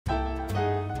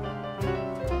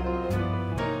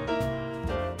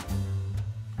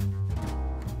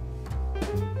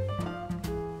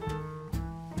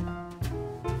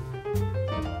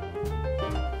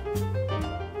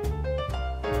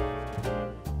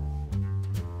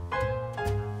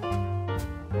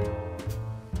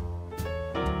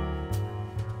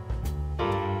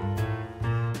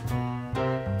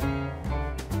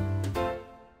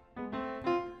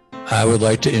I would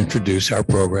like to introduce our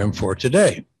program for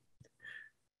today.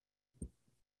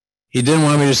 He didn't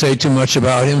want me to say too much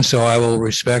about him, so I will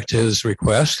respect his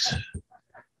request.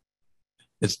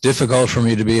 It's difficult for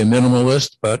me to be a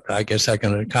minimalist, but I guess I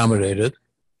can accommodate it.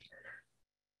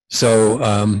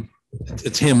 So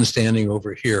it's him standing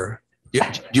over here.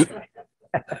 You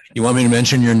want me to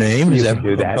mention your name? You can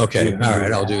do that. Okay, all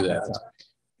right, I'll do that.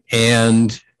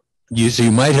 And so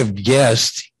you might have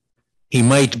guessed he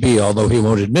might be, although he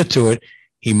won't admit to it,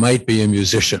 he might be a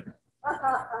musician,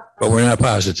 but we're not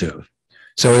positive.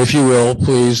 So if you will,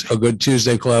 please, a good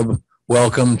Tuesday Club,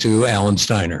 welcome to Alan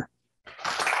Steiner.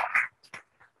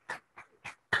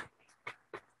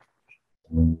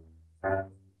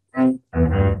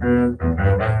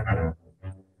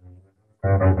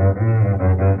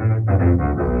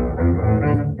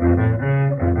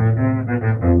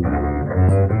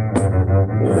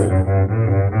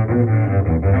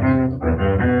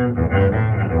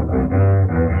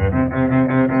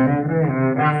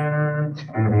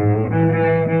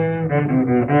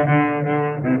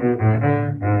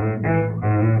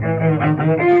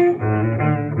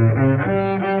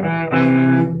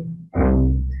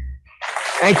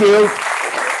 Thank you.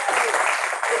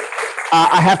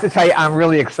 I have to tell you, I'm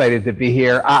really excited to be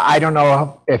here. I don't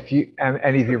know if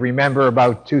any of you remember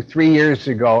about 2-3 years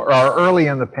ago, or early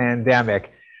in the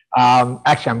pandemic.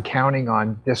 Actually, I'm counting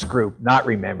on this group not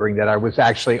remembering that I was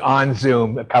actually on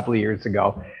Zoom a couple of years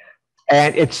ago.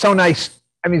 And it's so nice.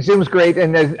 I mean, Zoom's great.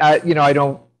 And you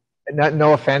know,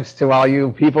 no offense to all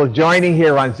you people joining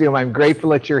here on Zoom. I'm grateful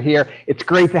that you're here. It's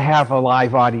great to have a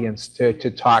live audience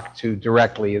to talk to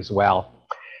directly as well.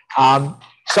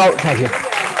 So thank you.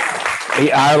 We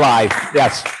are live,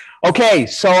 yes. Okay,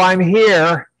 so I'm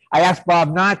here. I asked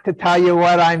Bob not to tell you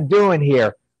what I'm doing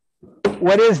here.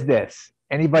 What is this?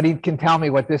 Anybody can tell me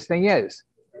what this thing is?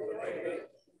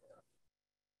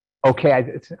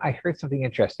 Okay, I heard something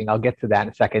interesting. I'll get to that in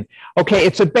a second. Okay,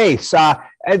 it's a bass. A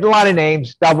lot of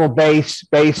names, double bass,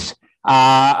 bass.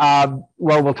 Well,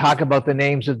 we'll talk about the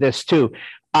names of this too.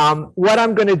 What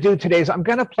I'm going to do today is I'm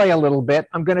going to play a little bit.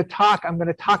 I'm going to talk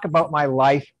about my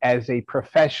life as a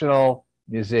professional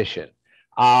musician.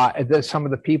 Some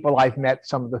of the people I've met,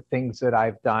 some of the things that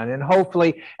I've done, and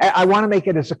hopefully I want to make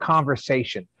it as a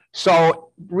conversation.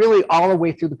 So really all the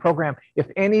way through the program, if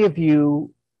any of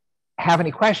you have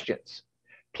any questions,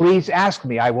 please ask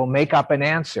me. I will make up an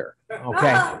answer.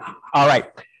 Okay. All right.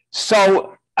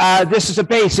 So this is a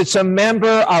bass. It's a member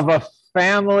of a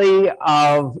family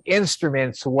of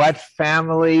instruments. What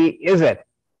family is it?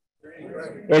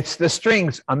 It's the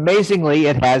strings. Amazingly,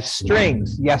 it has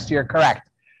strings. Yes, you're correct.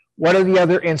 What are the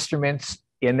other instruments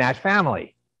in that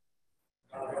family?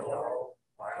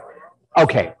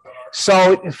 Okay,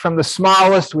 so from the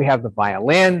smallest, we have the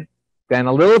violin. Then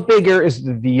a little bigger is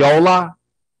the viola,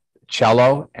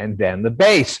 cello, and then the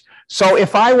bass. So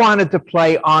if I wanted to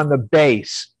play on the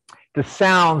bass, the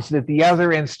sounds that the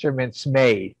other instruments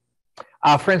made,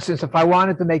 for instance, if I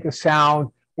wanted to make a sound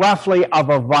roughly of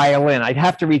a violin, I'd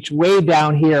have to reach way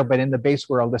down here, but in the bass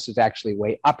world, this is actually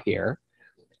way up here.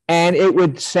 And it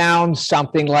would sound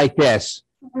something like this.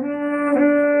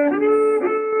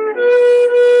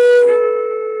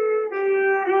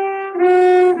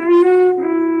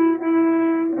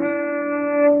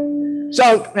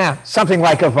 So, something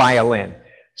like a violin.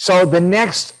 So the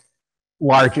next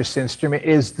largest instrument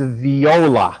is the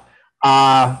viola.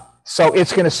 So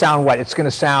it's going to sound what? It's going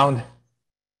to sound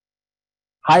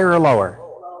higher or lower?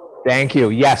 Thank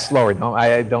you. Yes, lower. No,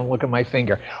 I don't look at my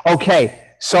finger. Okay.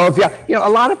 So if you know, a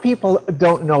lot of people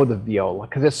don't know the viola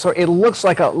because it looks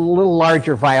like a little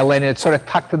larger violin, and it's sort of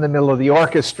tucked in the middle of the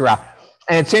orchestra.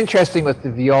 And it's interesting with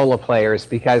the viola players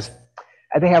because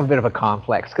they have a bit of a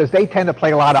complex because they tend to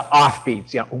play a lot of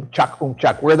offbeats. You know, chuck,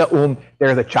 chuck. We're the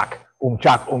they're the chuck,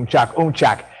 chuck, chuck,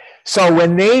 chuck. So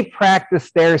when they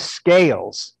practice their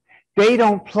scales, they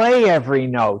don't play every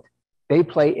note. They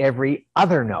play every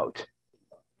other note.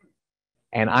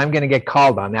 And I'm going to get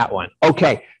called on that one.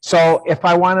 Okay, so if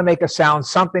I want to make a sound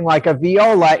something like a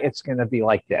viola, it's going to be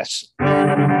like this.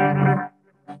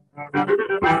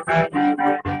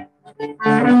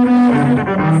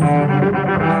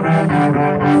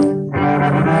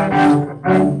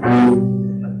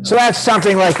 So that's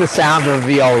something like the sound of a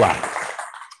viola.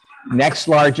 Next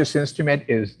largest instrument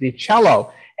is the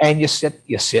cello. And you sit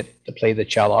to play the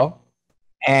cello.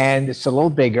 And it's a little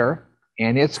bigger.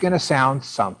 And it's going to sound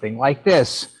something like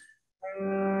this.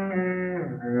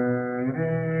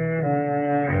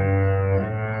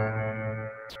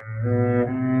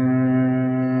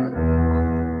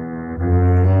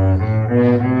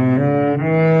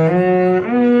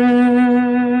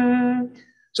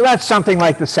 So that's something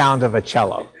like the sound of a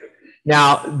cello.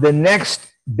 Now, the next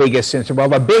biggest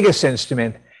instrument, well, the biggest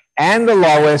instrument and the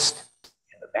lowest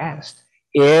and the best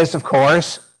is, of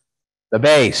course, the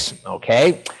bass,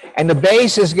 okay? And the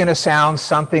bass is going to sound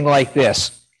something like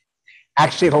this.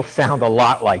 Actually, it'll sound a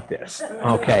lot like this,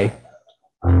 okay?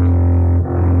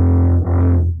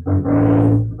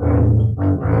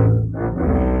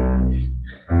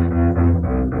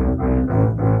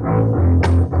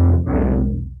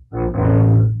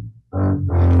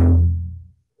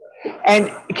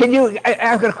 And can you,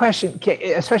 I've got a question,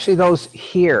 especially those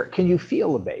here, can you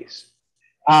feel the bass?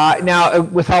 Now,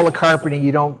 with all the carpeting,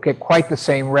 you don't get quite the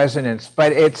same resonance,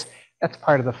 but that's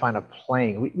part of the fun of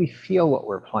playing. We feel what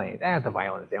we're playing. The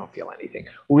violins, they don't feel anything.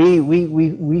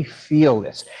 We feel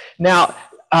this. Now,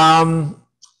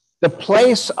 the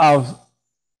place of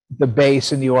the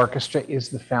bass in the orchestra is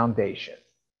the foundation.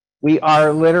 We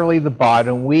are literally the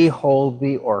bottom. We hold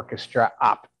the orchestra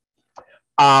up.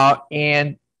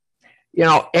 And you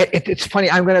know, it's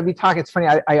funny. I'm going to be talking. It's funny.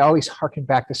 I always harken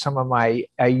back to some of my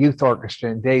youth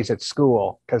orchestra days at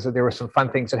school because there were some fun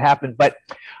things that happened. But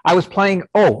I was playing.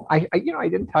 Oh, I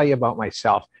didn't tell you about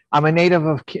myself. I'm a native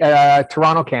of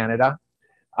Toronto, Canada.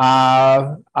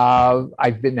 I've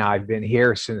been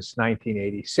here since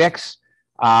 1986.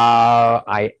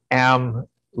 I am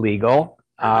legal,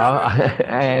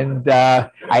 and I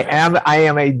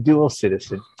am a dual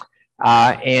citizen,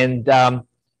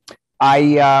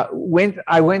 I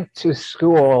went to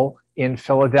school in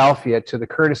Philadelphia to the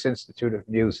Curtis Institute of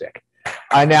Music.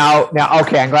 Now,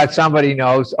 okay, I'm glad somebody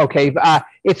knows. Okay,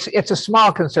 it's a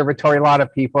small conservatory. A lot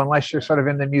of people, unless you're sort of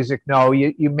in the music know,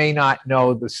 you may not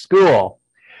know the school.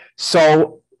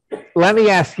 So let me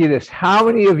ask you this: how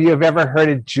many of you have ever heard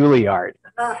of Juilliard?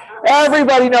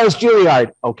 Everybody knows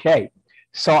Juilliard. Okay,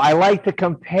 so I like to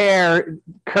compare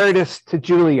Curtis to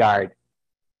Juilliard.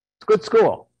 It's a good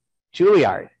school,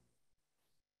 Juilliard.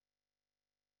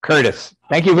 Curtis,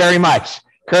 thank you very much.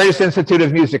 Curtis Institute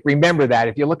of Music. Remember that.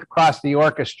 If you look across the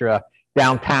orchestra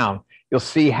downtown, you'll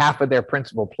see half of their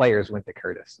principal players went to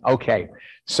Curtis. Okay,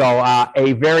 so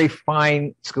a very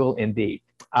fine school indeed,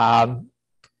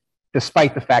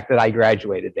 despite the fact that I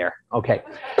graduated there. Okay,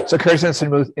 so Curtis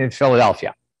Institute in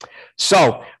Philadelphia.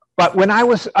 So, but when I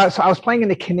was playing in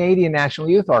the Canadian National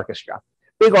Youth Orchestra,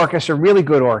 big orchestra, really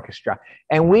good orchestra,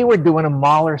 and we were doing a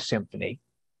Mahler symphony.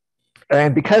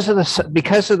 And because of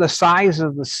the size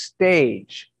of the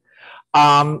stage,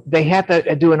 they had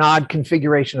to do an odd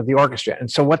configuration of the orchestra.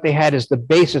 And so what they had is the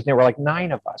basses. There were like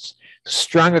 9 of us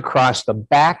strung across the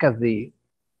back of the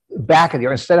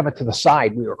orchestra. Instead of it to the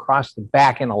side, we were across the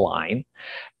back in a line.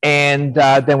 And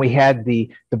then we had the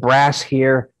brass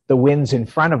here, the winds in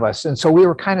front of us. And so we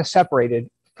were kind of separated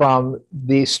from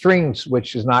the strings,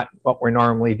 which is not what we're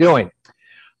normally doing.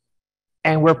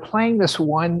 And we're playing this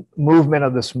one movement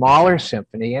of this Mahler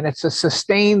symphony, and it's a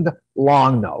sustained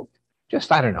long note.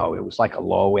 Just, I don't know, it was like a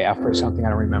low F or something, I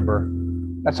don't remember.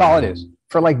 That's all it is.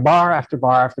 For like bar after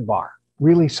bar after bar.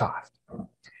 Really soft.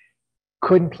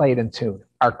 Couldn't play it in tune.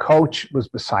 Our coach was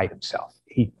beside himself.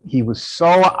 He was so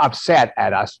upset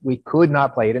at us, we could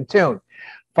not play it in tune.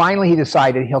 Finally, he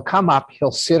decided he'll come up,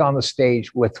 he'll sit on the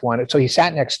stage with one. So he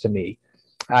sat next to me.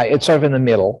 It's sort of in the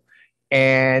middle.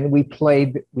 And we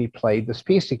played this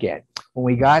piece again. When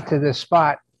we got to this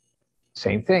spot,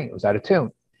 same thing, it was out of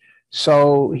tune.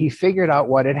 So he figured out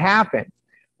what had happened.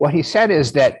 What he said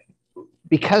is that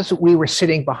because we were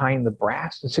sitting behind the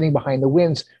brass and sitting behind the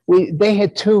winds, they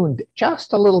had tuned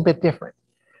just a little bit different.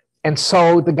 And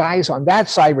so the guys on that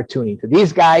side were tuning to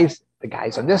these guys, the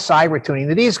guys on this side were tuning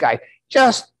to these guys,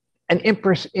 just an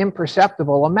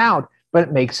imperceptible amount, but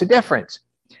it makes a difference.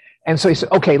 And so he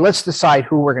said, okay, let's decide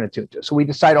who we're going to tune to. So we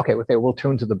decide, okay, we'll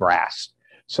tune to the brass.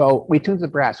 So we tuned to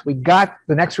the brass. We got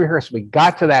the next rehearsal, we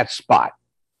got to that spot.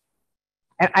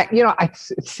 And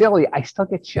it's silly. I still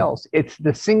get chills. It's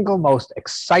the single most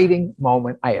exciting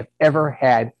moment I have ever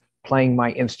had playing my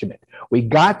instrument. We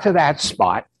got to that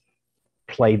spot,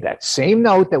 played that same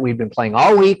note that we've been playing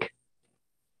all week,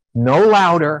 no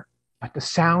louder, but the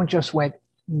sound just went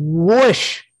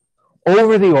whoosh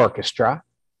over the orchestra.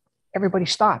 Everybody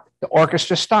stopped. The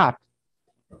orchestra stopped.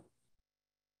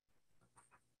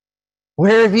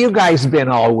 Where have you guys been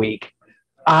all week?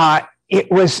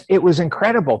 It was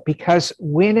incredible because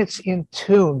when it's in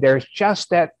tune, there's just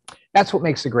that's what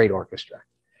makes a great orchestra.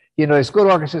 You know, there's good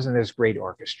orchestras and there's great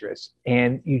orchestras.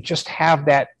 And you just have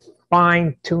that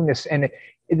fine tuneness. And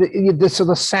so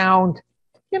the sound,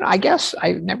 you know, I guess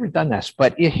I've never done this,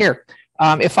 but here,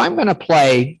 if I'm going to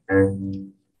play,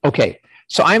 okay.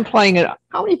 So I'm playing it.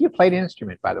 How many of you played an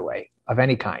instrument, by the way, of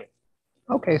any kind?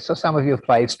 Okay, so some of you have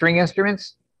played string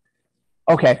instruments.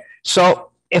 Okay,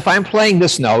 so if I'm playing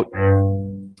this note,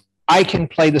 I can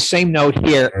play the same note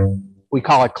here. We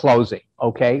call it closing.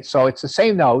 Okay, so it's the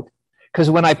same note because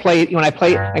when I play it, I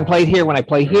can play it here. When I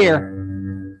play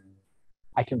here,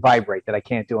 I can vibrate that I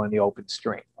can't do on the open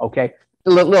string. Okay,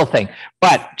 the little thing.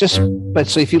 But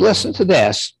so if you listen to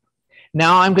this,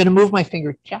 now I'm going to move my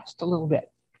finger just a little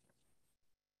bit.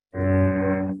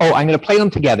 Oh, I'm going to play them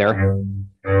together.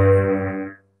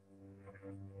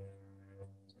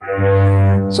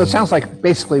 So it sounds like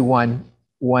basically one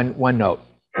note.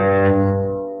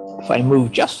 If I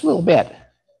move just a little bit,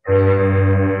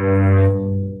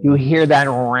 you hear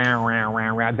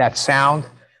that sound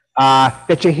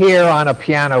that you hear on a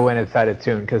piano when it's out of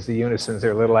tune, because the unisons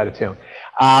are a little out of tune.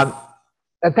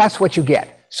 That's what you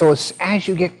get. So it's as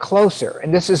you get closer,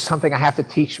 and this is something I have to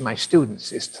teach my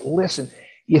students, is to listen.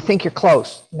 You think you're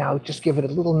close. Now just give it a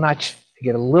little nudge to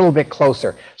get a little bit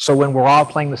closer. So when we're all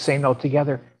playing the same note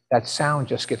together, that sound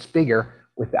just gets bigger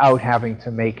without having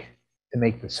to make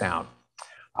the sound.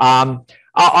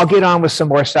 I'll get on with some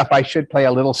more stuff. I should play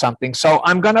a little something. So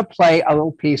I'm going to play a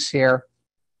little piece here.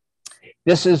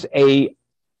 This is a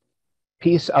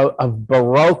piece of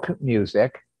Baroque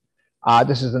music.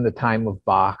 This is in the time of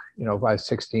Bach,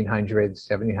 1600s,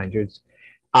 1700s.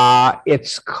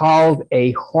 It's called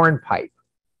a hornpipe.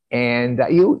 And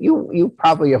you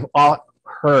probably have all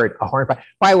heard a hornpipe.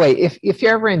 By the way, if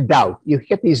you're ever in doubt, you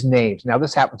get these names. Now,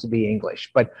 this happens to be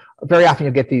English, but very often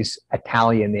you get these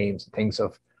Italian names, things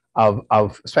of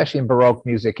especially in Baroque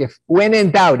music. When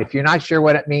in doubt, if you're not sure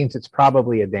what it means, it's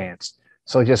probably a dance.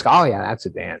 So just, oh yeah, that's a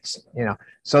dance,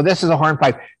 So this is a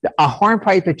hornpipe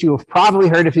that you have probably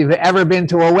heard if you've ever been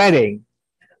to a wedding,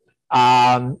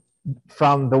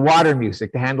 from the water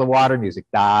music, the Handel water music.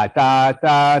 Da da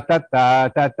da da da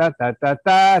da da da da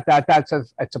da.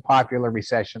 It's a popular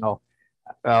recessional.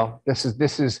 Well, this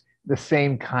is the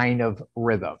same kind of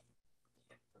rhythm.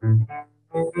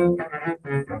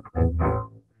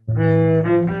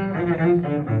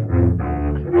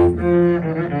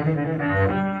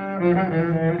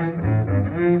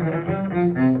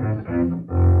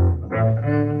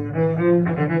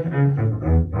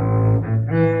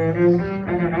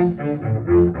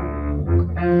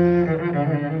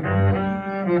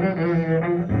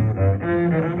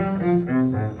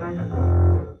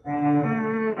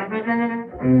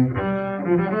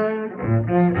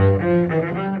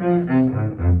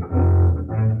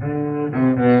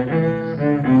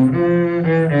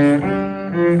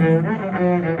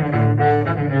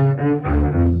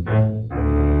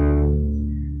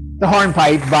 The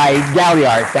Hornpipe by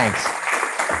Galliard. Thanks.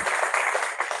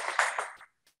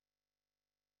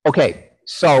 Okay,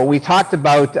 so we talked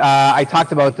about, I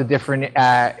talked about the different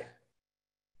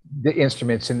the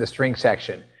instruments in the string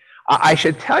section. I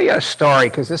should tell you a story,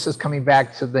 because this is coming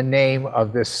back to the name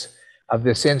of this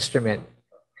instrument.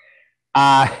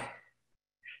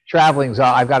 Traveling's,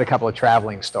 I've got a couple of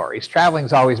traveling stories.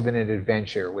 Traveling's always been an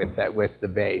adventure with the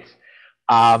bass.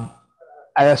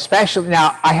 Especially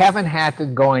now, I haven't had to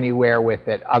go anywhere with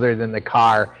it other than the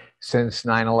car since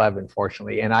 9/11,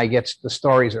 fortunately. And the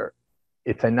stories are,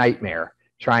 it's a nightmare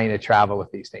trying to travel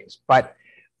with these things. But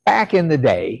back in the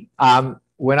day,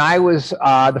 when I was,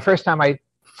 the first time I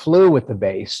flew with the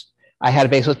bass, I had a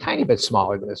bass that was a tiny bit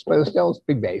smaller than this, but it was still a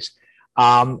big bass.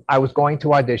 I was going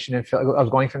to audition, I was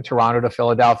going from Toronto to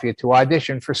Philadelphia to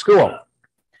audition for school.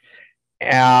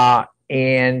 I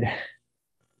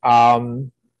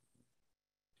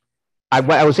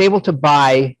was able to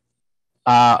buy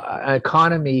an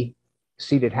economy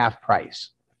seat at half price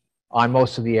on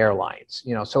most of the airlines,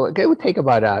 so it would take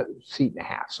about a seat and a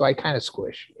half. So I kind of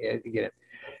squish to get it.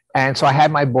 And so I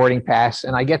had my boarding pass,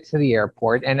 and I get to the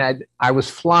airport, and I was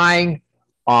flying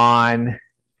on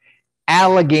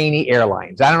Allegheny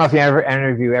Airlines. I don't know if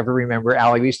any of you ever remember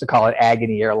Allegheny. We used to call it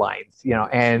Agony Airlines,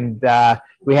 and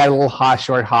we had a little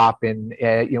short hop, and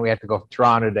we had to go from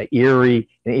Toronto to Erie,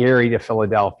 and Erie to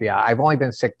Philadelphia. I've only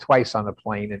been sick twice on the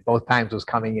plane, and both times was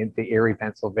coming into Erie,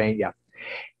 Pennsylvania.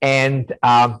 And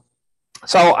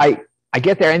so I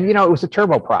get there, and it was a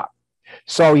turboprop.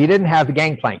 So you didn't have the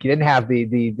gangplank, you didn't have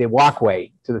the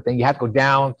walkway to the thing. You had to go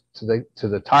down to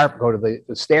the tarp, go to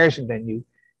the stairs, and then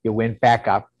you went back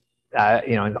up,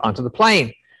 onto the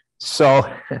plane. So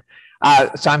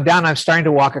I'm down. I'm starting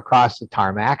to walk across the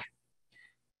tarmac.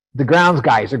 The grounds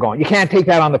guys are going, you can't take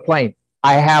that on the plane.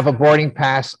 I have a boarding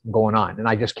pass going on, and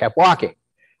I just kept walking.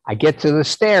 I get to the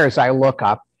stairs. I look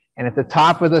up, and at the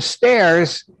top of the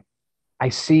stairs, I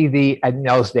see in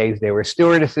those days, they were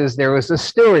stewardesses. There was a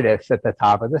stewardess at the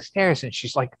top of the stairs, and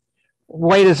she's like,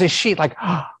 white as a sheet, like,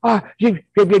 you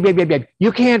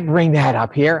can't bring that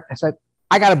up here. I said,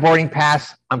 I got a boarding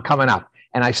pass. I'm coming up.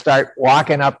 And I start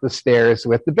walking up the stairs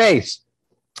with the bass.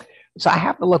 So I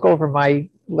have to look over my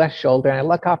left shoulder, and I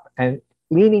look up, and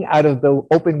leaning out of the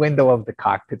open window of the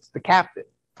cockpit's the captain.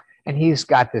 And he's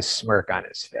got this smirk on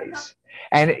his face.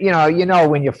 And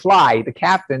when you fly, the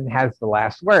captain has the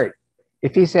last word.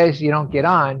 If he says you don't get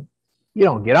on, you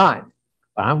don't get on.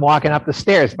 But I'm walking up the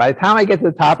stairs. By the time I get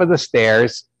to the top of the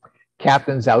stairs,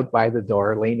 captain's out by the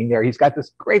door, leaning there. He's got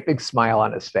this great big smile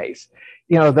on his face.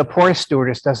 The poor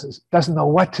stewardess doesn't know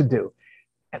what to do.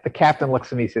 And the captain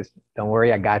looks at me and says, "Don't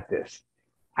worry, I got this.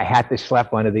 I had to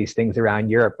schlep one of these things around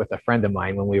Europe with a friend of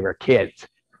mine when we were kids.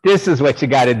 This is what you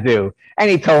got to do." And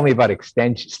he told me about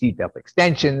seat up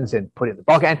extensions and put in the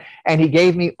bulkhead. And he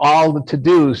gave me all the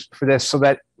to-dos for this, so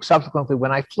that subsequently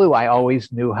when I flew, I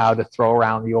always knew how to throw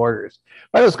around the orders.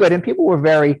 But it was good. And people were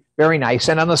very, very nice.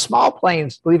 And on the small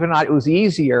planes, believe it or not, it was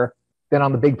easier than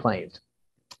on the big planes.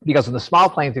 Because on the small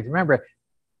planes, if you remember,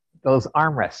 those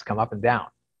armrests come up and down.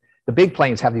 The big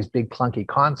planes have these big clunky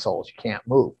consoles. You can't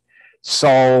move.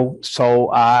 So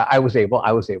I was able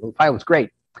to fly. It was great.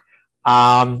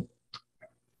 Another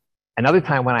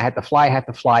time when I had to fly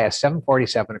a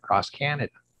 747 across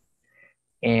Canada.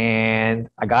 And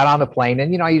I got on the plane,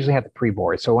 and I usually have to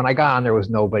pre-board. So when I got on, there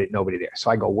was nobody there. So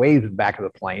I go way to the back of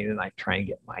the plane, and I try and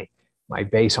get my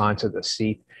base onto the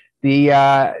seat.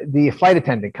 The flight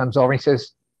attendant comes over and he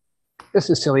says, "This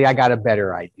is silly. I got a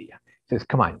better idea." He says,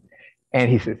 "Come on."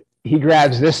 And he says, he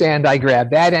grabs this end, I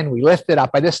grab that end, we lift it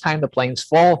up. By this time, the plane's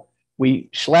full. We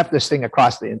schlep this thing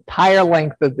across the entire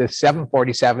length of the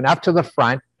 747 up to the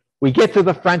front. We get to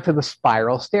the front to the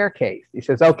spiral staircase. He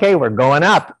says, "Okay, we're going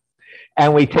up."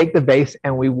 And we take the base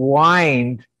and we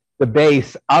wind the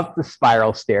base up the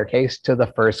spiral staircase to the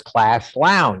first class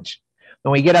lounge.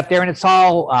 When we get up there, and it's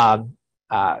all,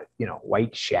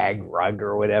 white shag rug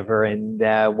or whatever, and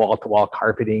wall-to-wall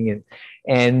carpeting,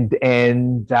 and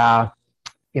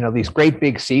these great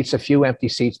big seats, a few empty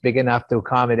seats big enough to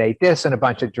accommodate this and a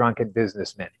bunch of drunken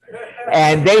businessmen.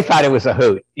 And they thought it was a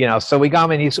hoot, So we go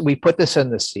and we put this in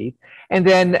the seat. And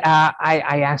then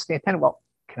I asked the attendant, "Well,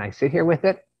 can I sit here with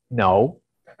it?" "No."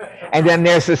 And then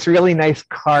there's this really nice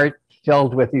cart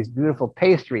filled with these beautiful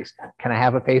pastries. "Can I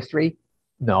have a pastry?"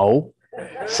 "No."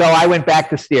 So I went back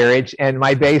to steerage, and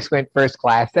my base went first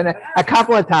class. And a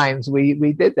couple of times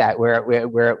we did that where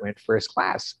it went first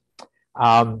class.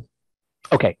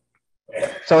 Okay.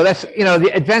 So that's,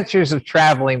 the adventures of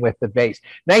traveling with the bass.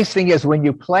 Nice thing is when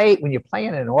you play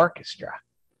in an orchestra,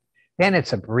 then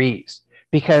it's a breeze,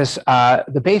 because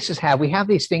the basses we have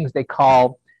these things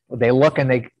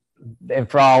and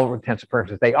for all intents and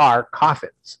purposes, they are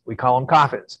coffins. We call them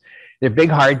coffins. They're big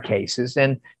hard cases,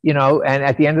 and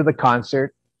at the end of the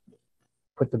concert,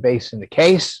 put the bass in the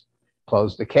case,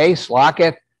 close the case, lock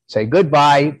it, say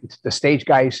goodbye. The stage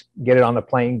guys get it on the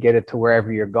plane, get it to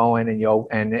wherever you're going,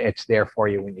 and it's there for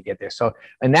you when you get there. So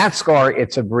in that score,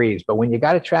 it's a breeze. But when you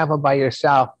got to travel by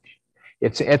yourself,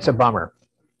 it's a bummer.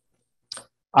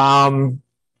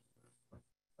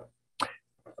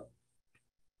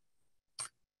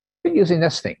 Been using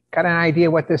this thing. Got an idea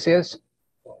what this is?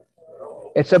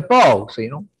 It's a bow.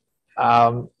 So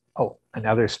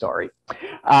another story.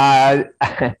 I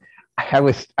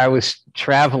was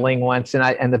traveling once,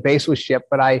 and the base was shipped,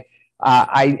 but I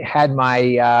had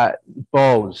my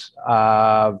bows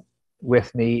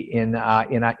with me in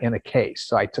a case,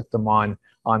 so I took them on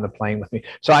the plane with me.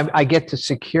 So I get to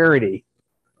security,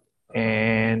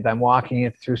 and I'm walking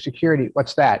in through security.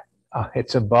 "What's that?" "Oh,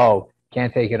 it's a bow.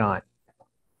 Can't take it on."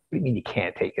 "What do you mean you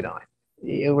can't take it on?"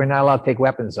 "We're not allowed to take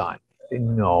weapons on."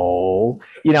 "No."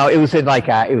 It was in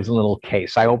it was a little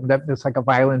case. I opened up, it's like a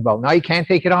violin bow. "No, you can't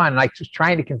take it on." And I was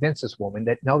trying to convince this woman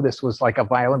that no, this was like a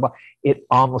violin bow. It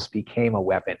almost became a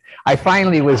weapon. I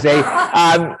finally was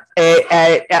I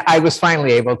was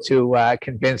finally able to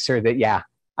convince her that, yeah,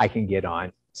 I can get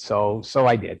on. So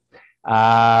I did.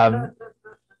 But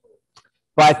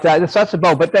that's a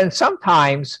bow. But then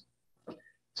sometimes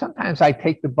I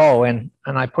take the bow and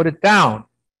I put it down.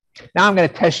 Now I'm going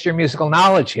to test your musical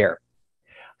knowledge here.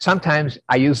 Sometimes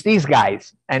I use these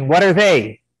guys. And what are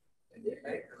they?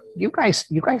 You guys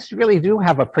really do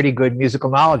have a pretty good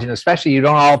musical knowledge, and especially you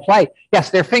don't all play.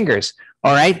 Yes, they're fingers.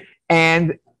 All right.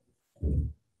 And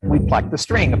we pluck the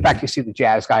string. In fact, you see the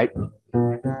jazz guy,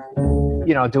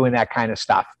 doing that kind of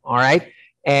stuff. All right.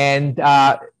 And,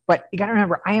 but you got to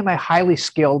remember, I am a highly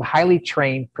skilled, highly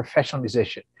trained professional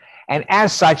musician. And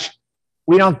as such,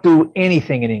 we don't do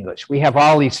anything in English. We have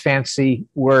all these fancy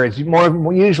words,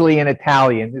 more usually in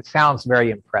Italian. It sounds very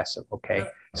impressive, okay?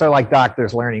 So like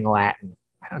doctors learning Latin.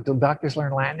 Do doctors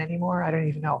learn Latin anymore? I don't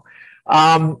even know.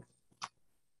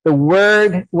 The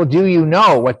word, well, do you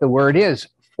know what the word is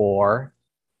for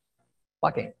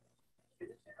plucking?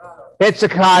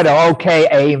 Pizzicato. Okay,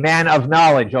 a man of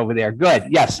knowledge over there. Good.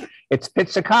 Yes, it's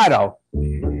pizzicato.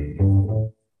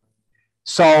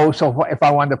 So if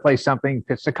I wanted to play something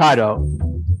pizzicato.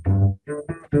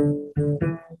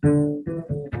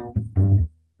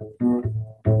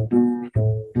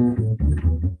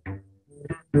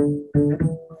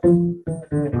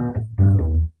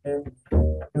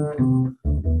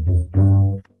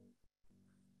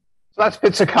 So that's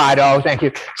pizzicato. Thank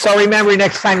you. So remember,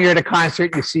 next time you're at a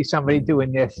concert, you see somebody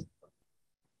doing this.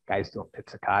 Guys doing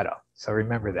pizzicato. So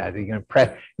remember that you can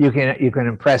impress. You can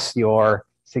impress your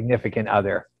significant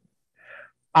other.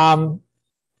 How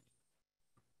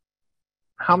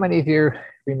many of you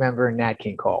remember Nat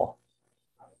King Cole?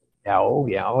 Oh,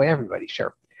 yeah. Oh, everybody,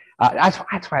 sure. That's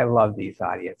why I love these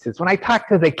audiences. When I talk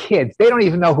to the kids, they don't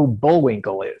even know who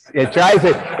Bullwinkle is. It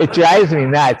drives me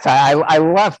nuts. I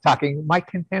love talking my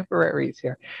contemporaries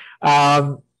here.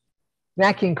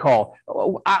 Nat King Cole.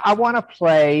 I want to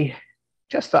play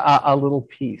just a little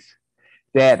piece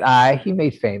that he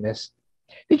made famous.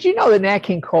 Did you know that Nat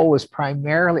King Cole was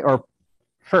primarily, or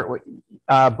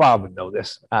Bob would know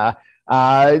this,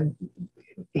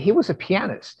 he was a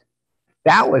pianist.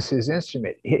 That was his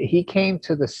instrument. He came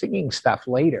to the singing stuff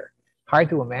later. Hard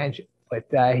to imagine, but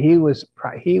he was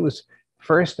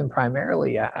first and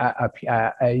primarily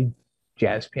a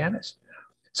jazz pianist.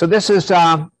 So this is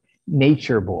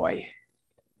Nature Boy.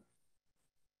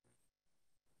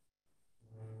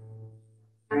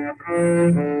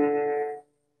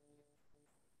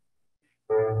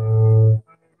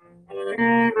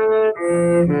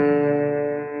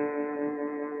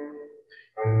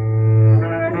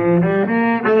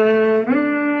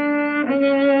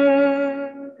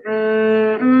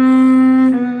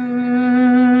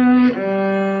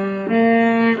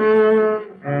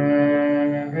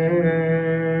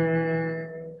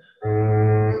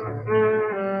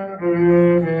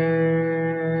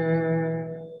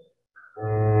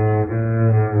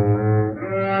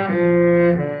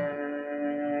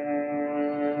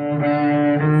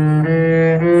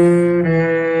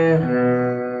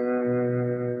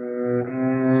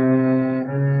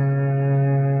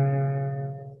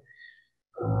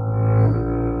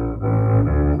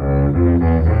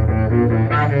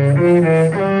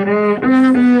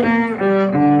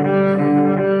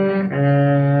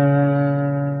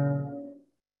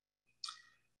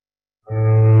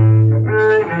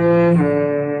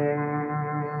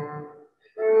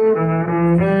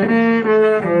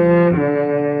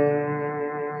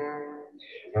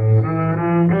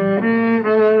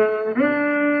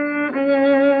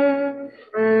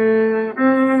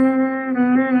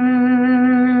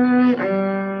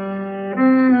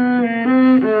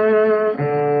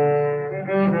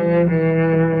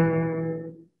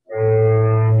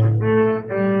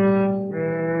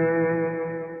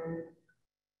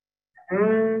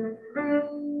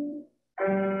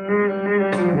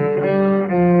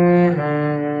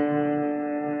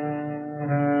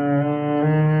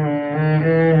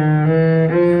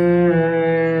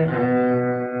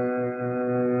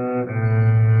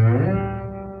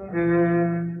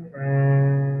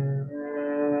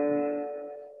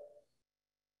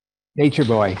 Nature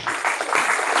Boy.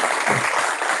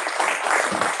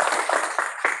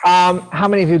 How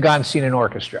many of you gone and seen an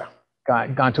orchestra?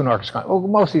 Gone to an orchestra? Well,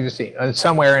 most of you have seen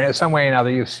somewhere or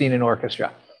another. You've seen an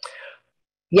orchestra.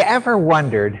 You ever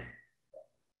wondered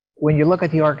when you look at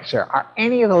the orchestra, are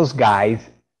any of those guys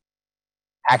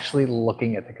actually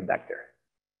looking at the conductor?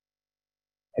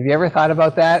 Have you ever thought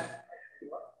about that?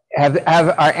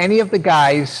 Are any of the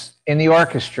guys in the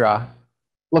orchestra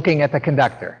looking at the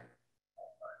conductor?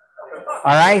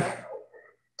 All right.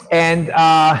 And,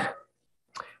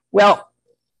 well,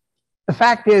 the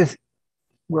fact is,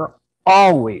 we're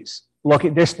always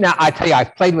looking. Now, I tell you,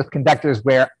 I've played with conductors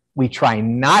where we try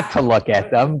not to look at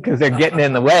them because they're getting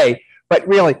in the way. But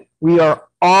really, we are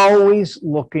always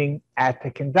looking at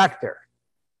the conductor.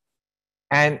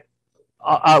 And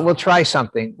we'll try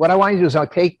something. What I want you to do is I'll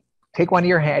take one of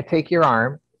your hand, take your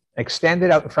arm, extend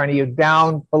it out in front of you,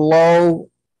 down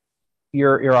below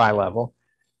your eye level.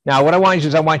 Now, what I want you to do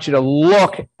is I want you to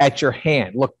look at your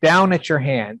hand. Look down at your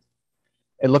hand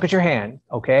and look at your hand,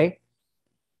 okay?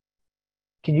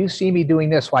 Can you see me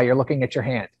doing this while you're looking at your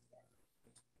hand?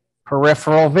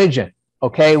 Peripheral vision,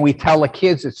 okay? We tell the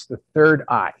kids it's the third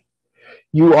eye.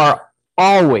 You are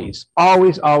always,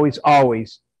 always, always,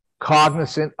 always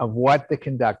cognizant of what the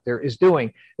conductor is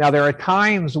doing. Now, there are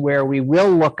times where we will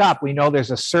look up. We know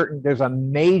there's a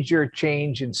major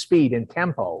change in speed and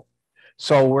tempo.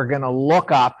 So we're going to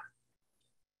look up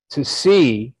to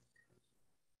see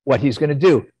what he's going to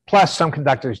do. Plus, some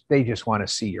conductors, they just want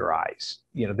to see your eyes.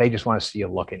 You know, they just want to see you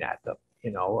looking at them.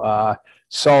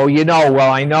 So,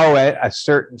 well, I know at a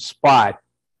certain spot,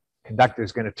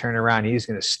 conductor's going to turn around. He's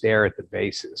going to stare at the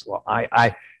bases. Well,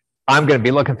 I'm going to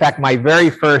be looking. In fact, my very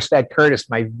first at Curtis,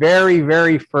 my very,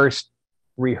 very first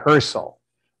rehearsal,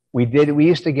 we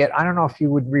used to get, I don't know if you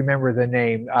would remember the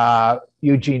name,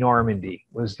 Eugene Normandy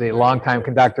was the longtime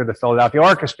conductor of the Philadelphia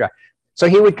Orchestra. So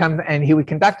he would come and he would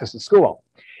conduct us at school.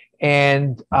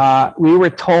 And we were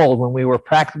told when we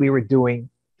were doing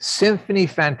Symphonie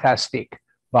Fantastique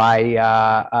by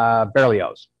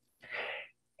Berlioz.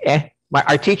 And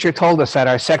our teacher told us at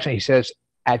our section, he says,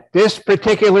 at this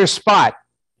particular spot,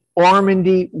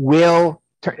 Ormandy will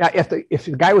turn. If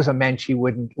the guy was a mensch, he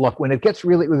wouldn't look. When it gets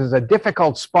really, there's a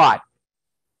difficult spot,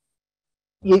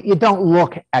 you don't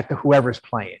look at whoever's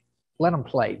playing. Let them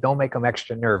play. Don't make them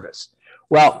extra nervous.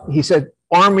 Well, he said,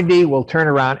 Ormandy will turn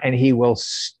around and he will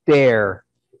stare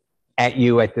at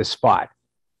you at this spot.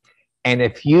 And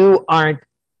if you aren't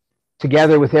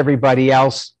together with everybody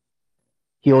else,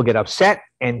 he will get upset.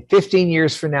 And 15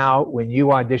 years from now, when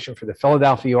you audition for the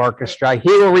Philadelphia Orchestra, he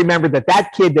will remember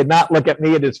that kid did not look at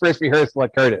me at his first rehearsal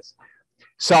at Curtis.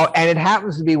 So, and it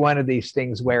happens to be one of these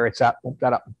things where it's up, da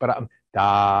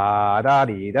da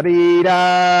dee da dee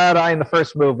da in the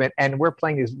first movement, and we're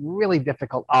playing these really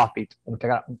difficult offbeats.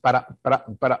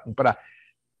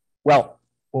 Well,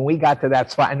 when we got to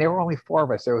that spot, and there were only 4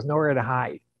 of us, there was nowhere to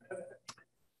hide.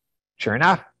 Sure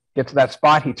enough, get to that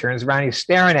spot, he turns around, he's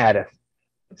staring at us.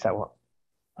 So,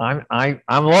 well,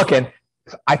 I'm looking.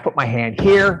 I put my hand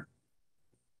here.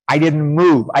 I didn't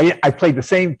move. I played the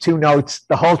same 2 notes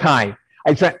the whole time.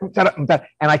 I said, and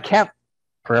I kept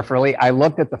peripherally. I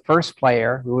looked at the first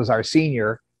player, who was our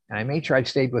senior, and I made sure I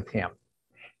stayed with him.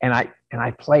 And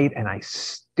I played, and I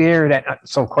stared at.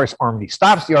 So of course, Ormandy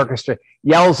stops the orchestra,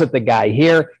 yells at the guy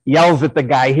here, yells at the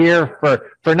guy here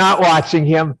for not watching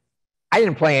him. I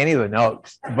didn't play any of the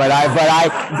notes, but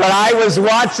I was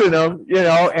watching them,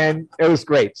 and it was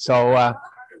great. So,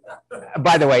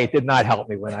 by the way, it did not help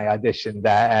me when I auditioned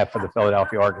for the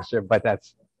Philadelphia Orchestra, but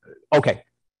that's okay.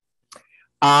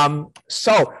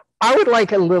 So I would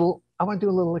like I want to do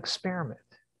a little experiment.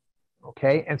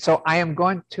 Okay. And so I am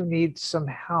going to need some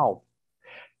help.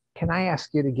 Can I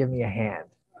ask you to give me a hand?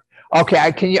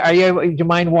 Okay. Do you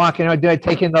mind walking or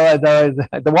taking the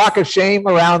walk of shame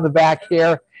around the back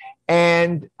here?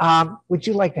 And would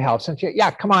you like to help? Yeah,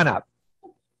 come on up.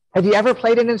 Have you ever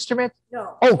played an instrument?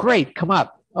 No. Oh, great. Come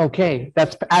up. Okay.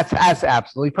 That's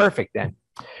absolutely perfect then.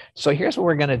 So here's what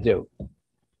we're going to do.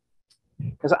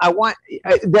 Because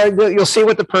you'll see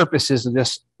what the purpose is of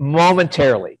this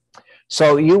momentarily.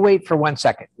 So you wait for 1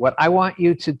 second. What I want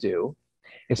you to do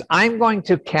is I'm going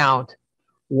to count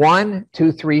 1,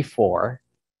 2, 3, 4.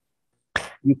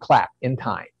 You clap in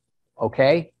time.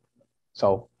 Okay?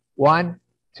 So 1,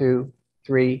 2,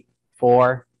 3,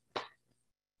 4.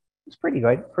 It's pretty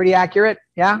good. Pretty accurate.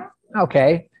 Yeah?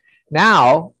 Okay.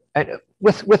 Now,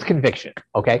 with conviction.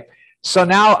 Okay? So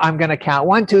now I'm going to count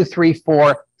 1, 2, 3,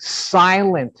 4.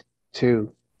 Silent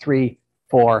 2, 3,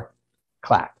 4,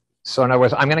 clap. So in other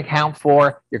words, I'm going to count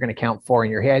 4. You're going to count 4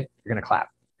 in your head. You're going to clap.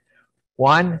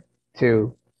 1,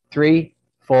 2, 3,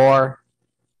 4.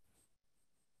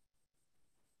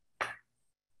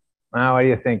 Well, what do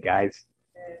you think, guys?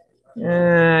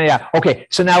 Yeah. Okay.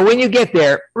 So now when you get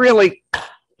there, really,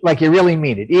 like you really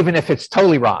mean it, even if it's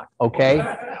totally wrong. Okay.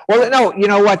 Well, no, you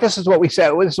know what? This is what we say.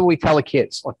 This is what we tell the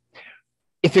kids. Look,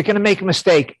 if you're going to make a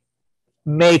mistake,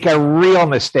 make a real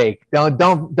mistake.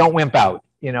 Don't wimp out.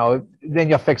 Then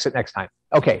you'll fix it next time.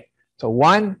 Okay. So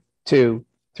 1, 2,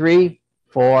 3,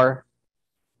 4.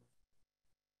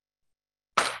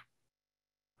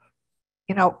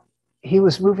 He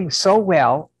was moving so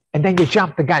well, and then you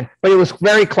jumped the gun, but it was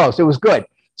very close. It was good.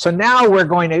 So now we're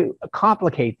going to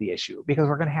complicate the issue because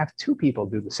we're going to have 2 people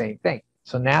do the same thing.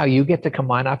 So now you get to come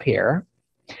on up here.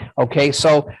 Okay.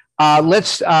 So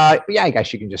yeah, I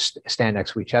guess you can just stand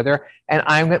next to each other,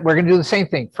 and we're going to do the same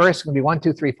thing. First, it's going to be 1,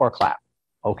 2, 3, 4, clap.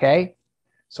 Okay.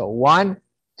 So 1,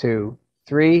 2,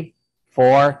 3,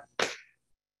 4. That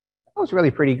was really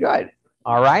pretty good.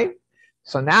 All right.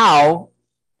 So now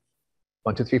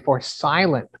 1, 2, 3, 4,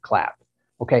 silent clap.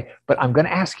 Okay. But I'm going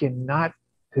to ask you not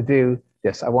to do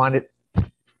this. I want it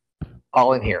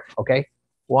all in here. Okay.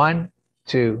 1,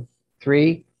 2,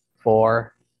 3,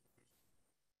 4.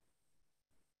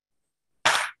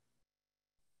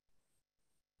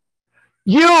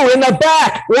 You in the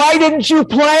back, why didn't you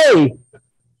play?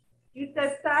 You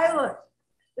said silence.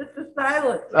 This is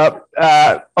silence.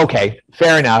 Okay,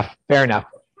 fair enough. Fair enough.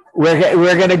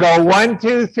 We're going to go 1,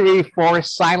 2, 3, 4,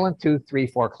 silent 2, 3,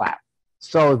 4, clap.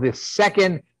 So the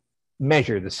second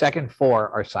measure, the second 4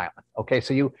 are silent. Okay,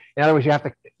 so in other words,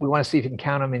 we want to see if you can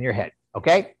count them in your head.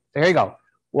 Okay, so here you go.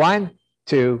 1,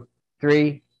 2,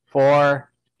 3,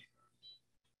 4.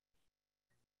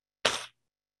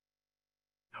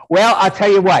 Well, I'll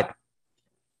tell you what.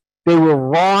 They were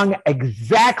wrong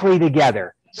exactly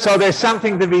together. So there's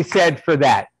something to be said for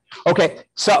that. Okay,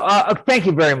 so thank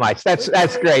you very much.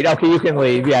 That's great. Okay, you can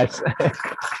leave. Yes.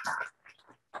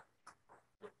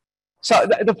 So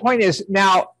the point is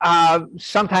now,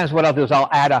 sometimes what I'll do is I'll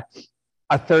add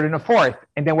a third and a fourth,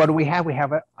 and then what do we have? We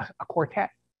have a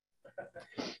quartet.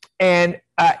 And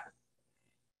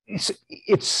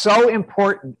it's so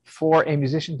important for a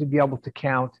musician to be able to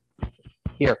count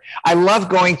here. I love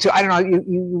going to, I don't know,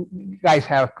 you guys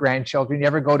have grandchildren. You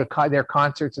ever go to their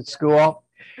concerts at school?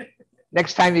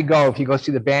 Next time you go, if you go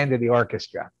see the band or the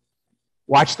orchestra,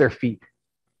 watch their feet.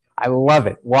 I love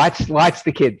it. Watch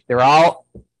the kids. They're all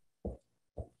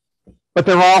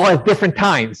at different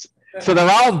times. So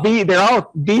they're all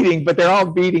beating, but they're all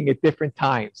beating at different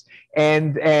times.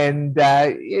 And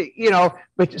you know,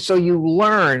 but so you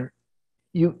learn,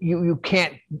 you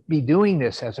can't be doing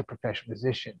this as a professional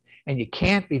musician, and you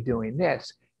can't be doing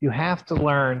this. You have to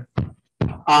learn.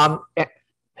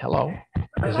 Hello,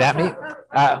 is that me?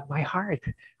 My heart.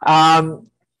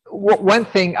 One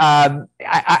thing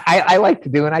I like to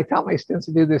do, and I tell my students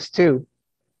to do this too.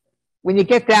 When you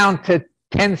get down to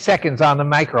 10 seconds on the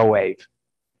microwave,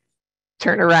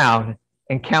 turn around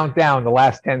and count down the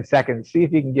last 10 seconds. See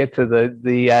if you can get to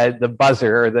the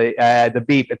buzzer or the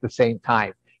beep at the same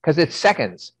time, because it's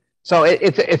seconds. So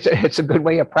it's a good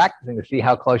way of practicing to see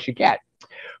how close you get.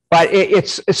 But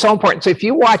it's so important. So if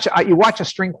you watch a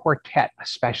string quartet,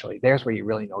 especially, there's where you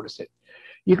really notice it.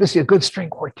 You can see a good string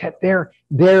quartet. They're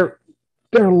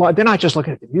not just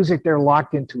looking at the music. They're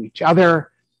locked into each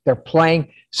other. They're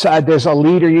playing. So there's a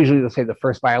leader, usually let's say the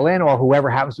first violin or whoever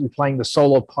happens to be playing the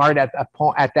solo part at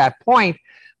that point.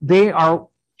 They are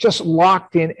just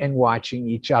locked in and watching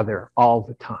each other all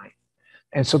the time.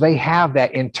 And so they have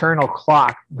that internal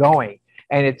clock going.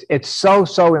 And it's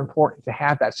so important to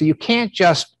have that. So you can't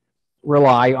just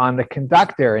rely on the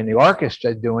conductor and the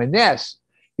orchestra doing this.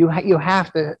 You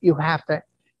have to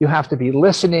be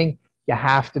listening. You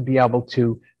have to be able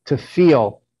to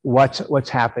feel what's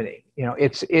happening. You know,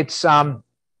 it's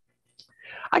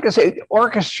I can say the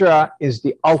orchestra is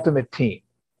the ultimate team.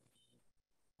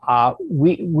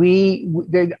 We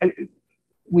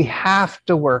have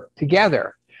to work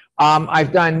together.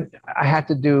 I've done a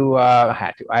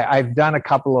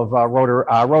couple of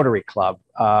Rotary Club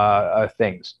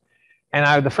things,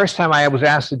 and the first time I was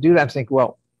asked to do that, I'm thinking,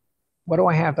 well, what do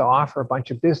I have to offer a bunch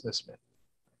of businessmen?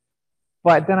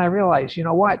 But then I realized, you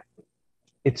know what?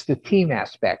 It's the team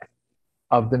aspect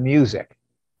of the music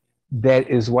that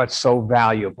is what's so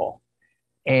valuable,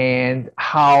 and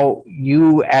how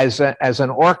you as an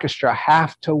orchestra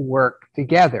have to work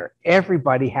together.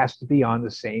 Everybody has to be on the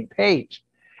same page.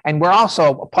 And we're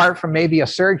also, apart from maybe a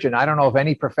surgeon, I don't know of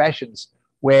any professions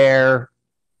where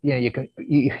you can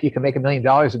make $1 million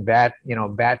and bat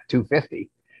 250.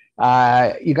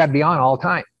 You got to be on all the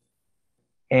time,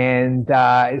 and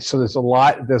so there's a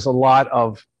lot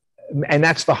of, and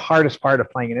that's the hardest part of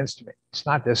playing an instrument. It's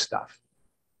not this stuff.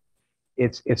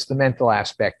 It's the mental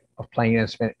aspect of playing an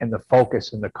instrument and the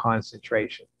focus and the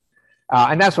concentration,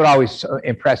 and that's what always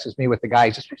impresses me with the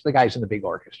guys, especially the guys in the big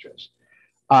orchestras.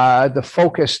 The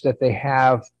focus that they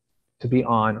have to be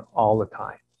on all the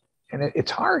time. And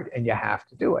it's hard, and you have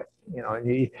to do it. You know, and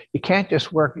you can't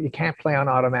just work, you can't play on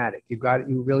automatic. You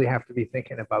really have to be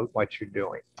thinking about what you're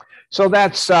doing. So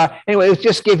that's, anyway, let's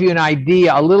just give you an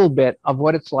idea, a little bit of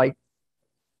what it's like,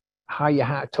 how you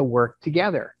have to work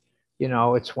together. You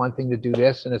know, it's one thing to do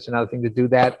this, and it's another thing to do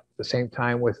that at the same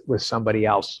time with somebody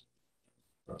else.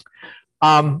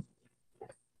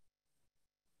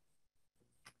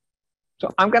 So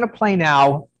I'm going to play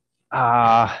now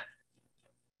a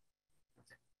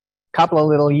couple of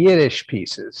little Yiddish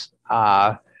pieces.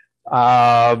 My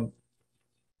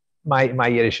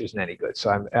Yiddish isn't any good,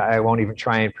 so I won't even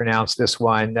try and pronounce this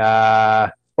one.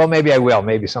 Well, maybe I will.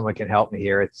 Maybe someone can help me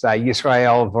here. It's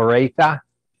Yisrael Voreta.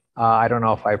 I don't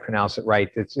know if I pronounce it right.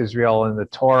 It's Israel in the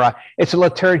Torah. It's a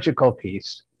liturgical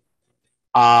piece.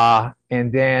 And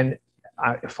then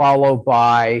followed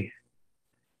by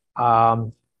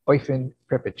Oifen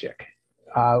Pripachik.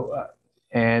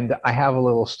 And I have a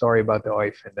little story about the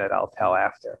Oifen that I'll tell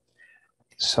after.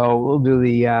 So we'll do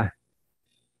the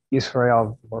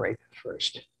Yisrael Voreta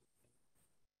first.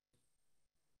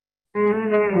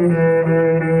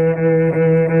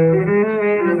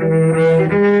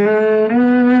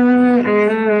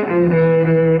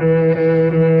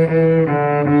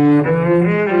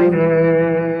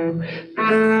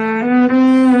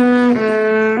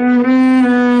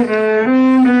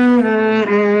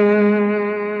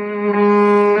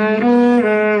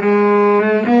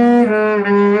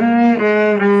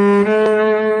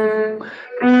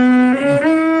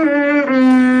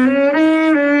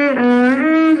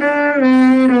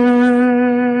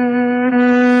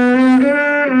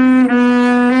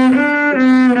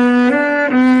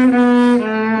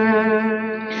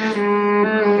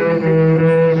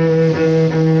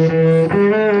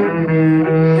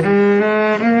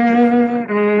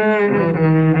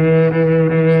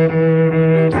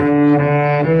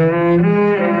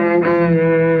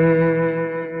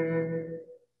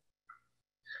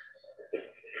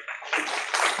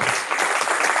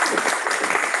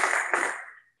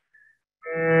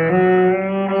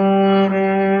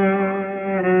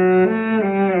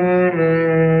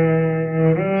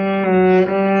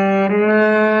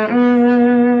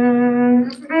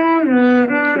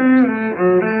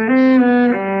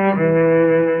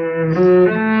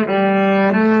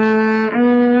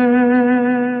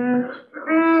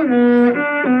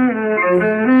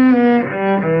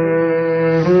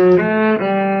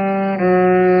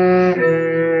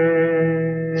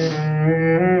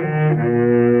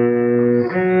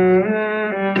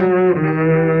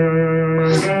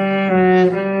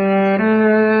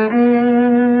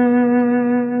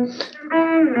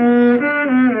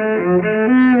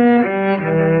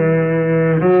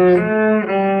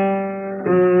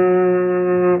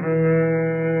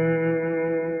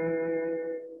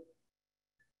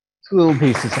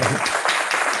 little pieces.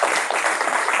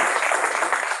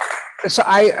 So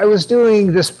I was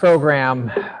doing this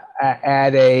program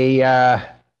at a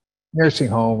nursing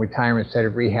home, retirement center,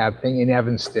 rehab thing in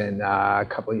Evanston a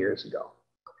couple of years ago.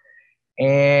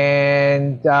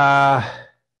 And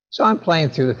so I'm playing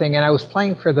through the thing, and I was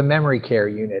playing for the memory care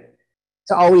unit.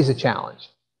 It's always a challenge.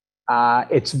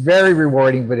 It's very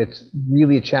rewarding, but it's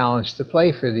really a challenge to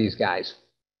play for these guys.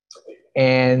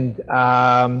 And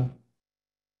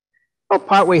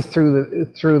partway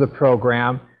through the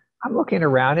program, I'm looking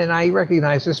around and I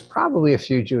recognize there's probably a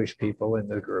few Jewish people in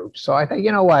the group. So I thought,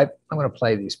 you know what? I'm going to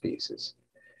play these pieces.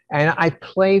 And I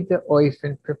played the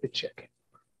Oifen Pripachik.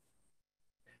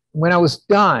 When I was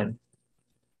done,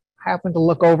 I happened to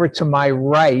look over to my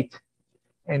right,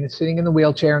 and sitting in the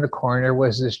wheelchair in the corner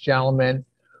was this gentleman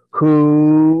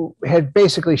who had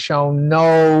basically shown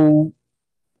no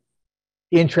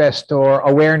interest or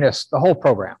awareness the whole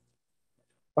program.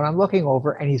 But I'm looking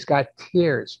over and he's got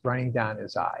tears running down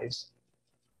his eyes.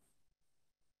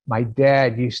 My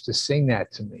dad used to sing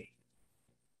that to me.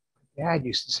 Dad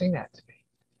used to sing that to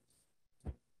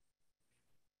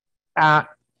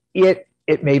me.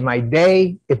 It made my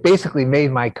day. It basically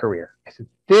made my career. I said,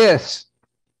 this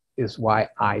is why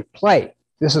I play.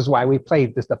 This is why we play.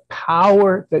 There's the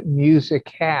power that music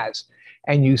has.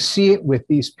 And you see it with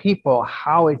these people,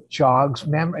 how it jogs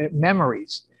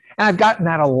memories. And I've gotten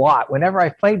that a lot whenever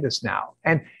I've played this now.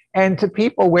 And to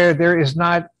people where there is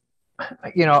not,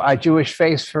 a Jewish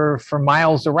face for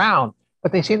miles around,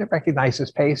 but they seem to recognize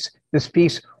this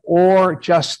piece, or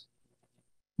just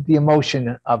the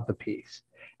emotion of the piece.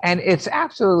 And it's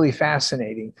absolutely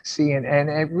fascinating to see. And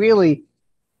it really,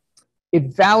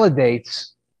 it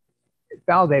validates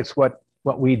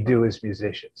what we do as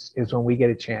musicians, is when we get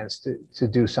a chance to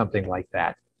do something like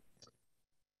that.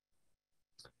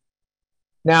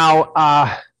 Now,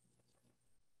 I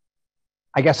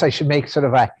guess I should make sort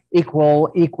of a equal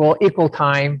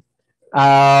time.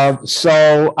 And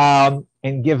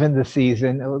given the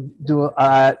season,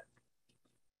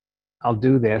 I'll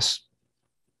do this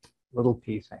little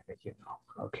piece, I think,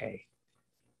 okay.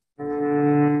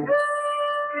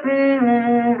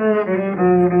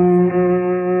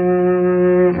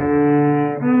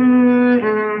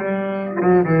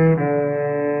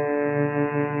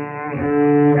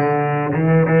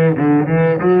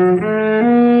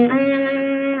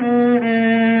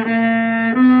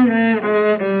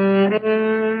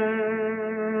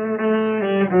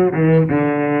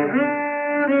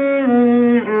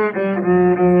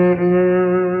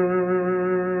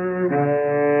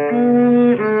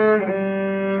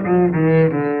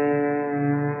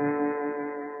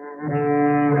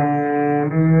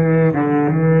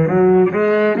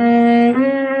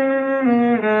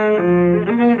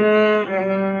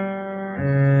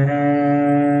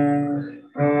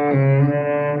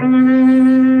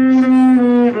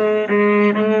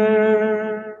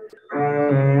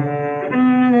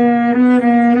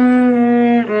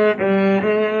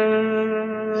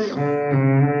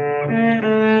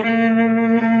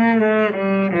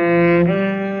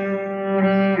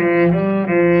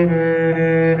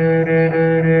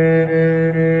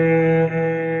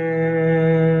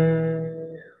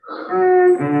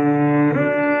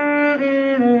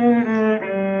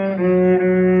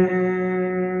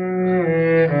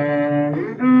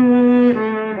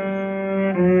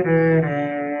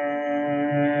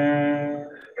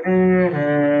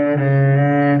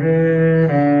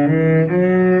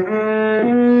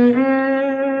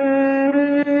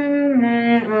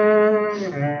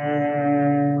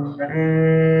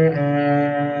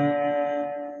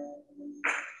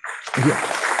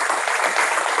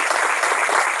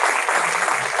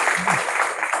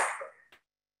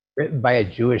 Written by a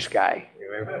Jewish guy,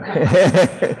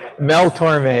 Mel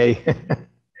Torme.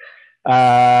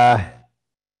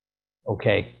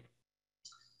 Okay.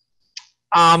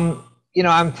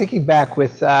 I'm thinking back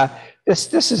with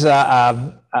this is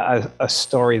a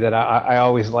story that I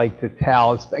always like to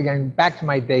tell. It's, again, back to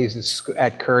my days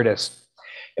at Curtis.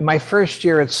 In my first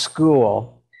year at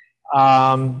school,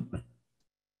 one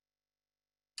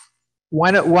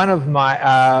of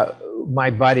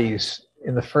my buddies,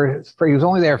 in the first, he was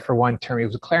only there for one term. He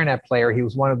was a clarinet player. He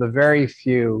was one of the very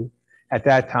few at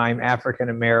that time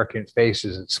African-American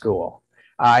faces at school.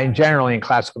 And generally in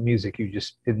classical music, you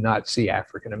just did not see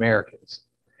African-Americans.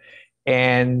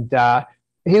 And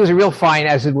he was a real fine,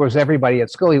 as it was everybody at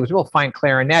school, he was a real fine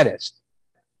clarinetist.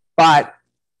 But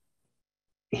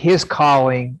his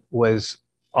calling was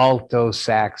alto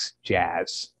sax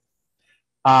jazz.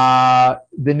 The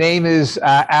name is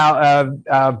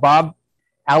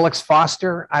Alex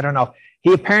Foster. I don't know.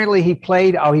 He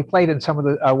played in some of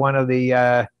the one of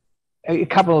the a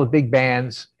couple of big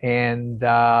bands, and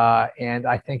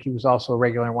I think he was also a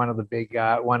regular in one of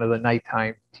the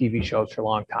nighttime TV shows for a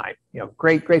long time.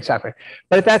 Great stuff.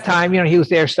 But at that time, he was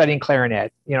there studying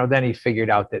clarinet. Then he figured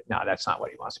out that no, that's not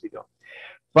what he wants to be doing.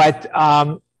 But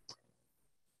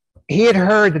he had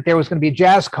heard that there was going to be a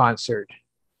jazz concert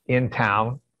in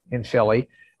town in Philly.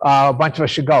 A bunch of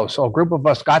us should go. So a group of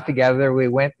us got together. We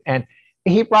went, and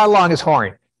he brought along his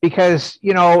horn because,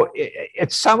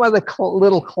 it's some of the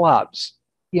little clubs,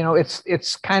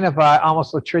 it's kind of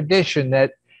almost a tradition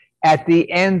that at the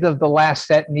end of the last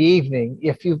set in the evening,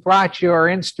 if you brought your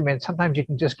instrument, sometimes you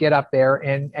can just get up there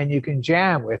and you can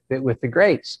jam with the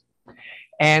greats.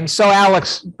 And so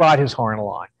Alex brought his horn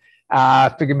along.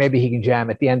 Figured maybe he can jam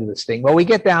at the end of this thing. Well, we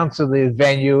get down to the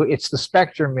venue. It's the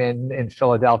Spectrum in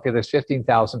Philadelphia. There's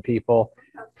 15,000 people.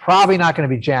 Probably not going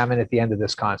to be jamming at the end of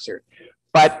this concert.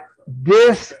 But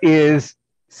this is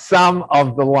some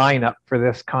of the lineup for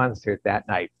this concert that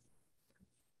night.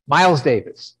 Miles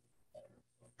Davis,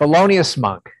 Thelonious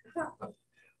Monk,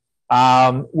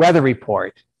 Weather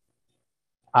Report,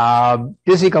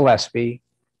 Dizzy Gillespie,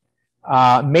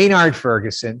 Maynard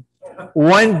Ferguson,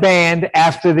 one band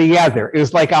after the other. It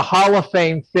was like a Hall of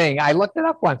Fame thing. I looked it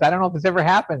up once. I don't know if this ever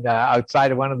happened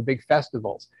outside of one of the big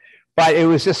festivals, but it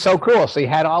was just so cool. So you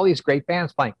had all these great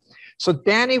bands playing. So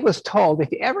Danny was told,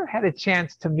 if you ever had a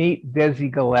chance to meet Dizzy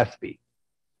Gillespie,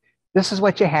 this is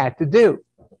what you had to do.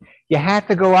 You had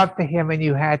to go up to him and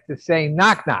you had to say,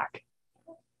 knock, knock.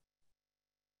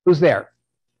 Who's there?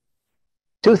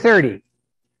 2:30.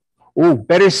 Ooh,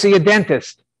 better see a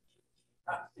dentist.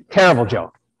 Terrible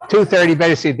joke. 2:30,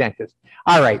 better see a dentist.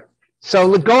 All right.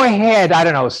 So go ahead. I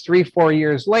don't know. It's 3-4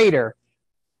 years later.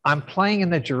 I'm playing in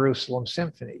the Jerusalem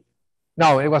Symphony.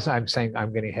 No, it wasn't. I'm saying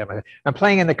I'm getting ahead of myself. I'm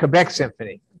playing in the Quebec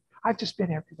Symphony. I've just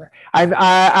been everywhere.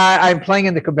 I'm playing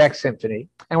in the Quebec Symphony,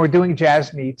 and we're doing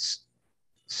Jazz Meets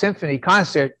Symphony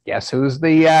concert. Guess who's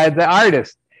the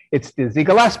artist? It's Dizzy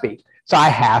Gillespie. So I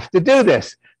have to do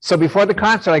this. So before the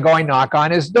concert, I knock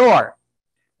on his door.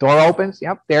 Door opens.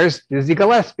 Yep, there's Dizzy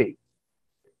Gillespie.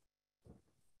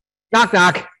 Knock,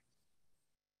 knock.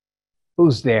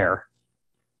 Who's there?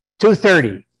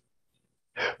 2:30.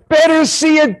 Better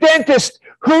see a dentist.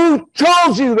 Who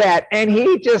told you that? And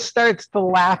he just starts to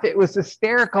laugh. It was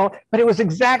hysterical, but it was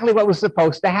exactly what was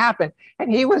supposed to happen.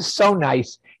 And he was so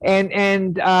nice. And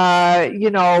he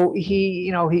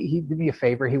did me a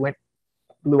favor. He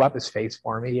blew up his face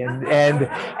for me.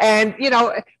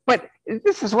 But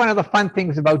this is one of the fun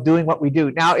things about doing what we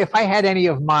do. Now, if I had any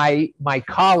of my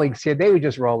colleagues here, they would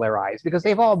just roll their eyes because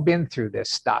they've all been through this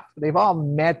stuff. They've all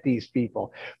met these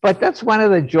people. But that's one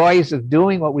of the joys of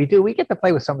doing what we do. We get to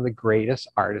play with some of the greatest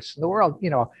artists in the world.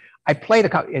 I played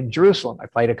in Jerusalem. I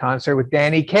played a concert with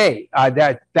Danny Kaye.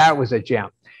 That was a gem.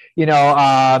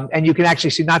 And you can actually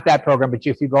see, not that program, but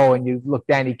if you go and you look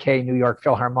Danny Kaye, New York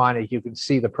Philharmonic, you can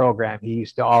see the program he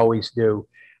used to always do.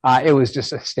 It was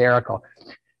just hysterical.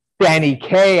 Danny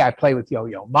Kaye, I played with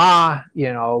Yo-Yo Ma,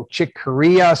 Chick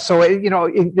Corea. So,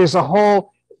 there's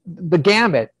the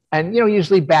gamut, and,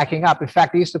 usually backing up. In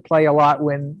fact, I used to play a lot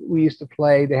when we used to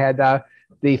play. They had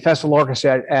the Festival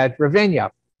Orchestra at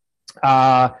Ravinia.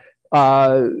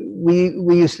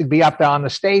 We used to be up there on the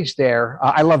stage there.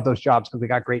 I love those jobs because we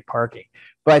got great parking.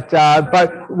 But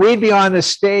we'd be on the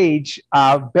stage,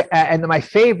 and my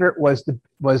favorite was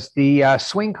the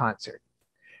swing concert.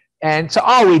 And so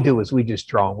all we do is we just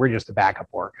drone. We're just a backup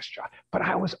orchestra. But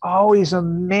I was always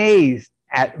amazed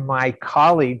at my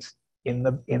colleagues in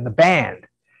the band.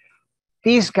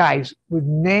 These guys would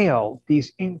nail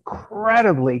these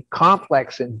incredibly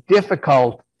complex and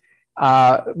difficult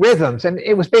rhythms, and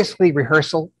it was basically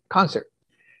rehearsal concert.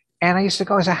 And I used to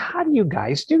go, I said, how do you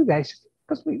guys do that?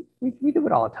 Because we do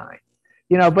it all the time,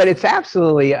 but it's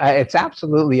absolutely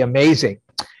amazing.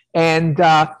 And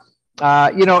and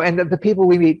the people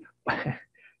we meet.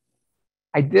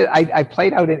 I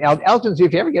played out in Elgin's.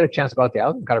 If you ever get a chance to go out there,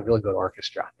 Elgin's got a really good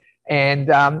orchestra.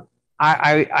 And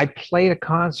I played a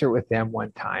concert with them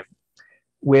one time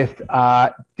with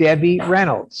Debbie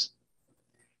Reynolds.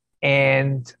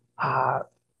 And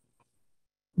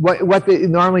what they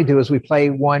normally do is we play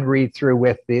one read through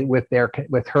with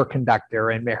her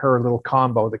conductor and her little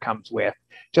combo that comes with,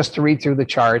 just to read through the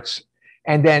charts.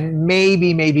 And then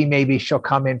maybe she'll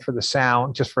come in for the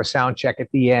sound, just for a sound check at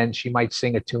the end. She might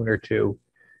sing a tune or two,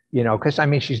 because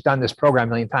she's done this program a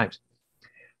million times.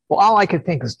 Well, all I could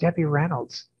think was Debbie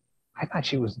Reynolds. I thought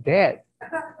she was dead,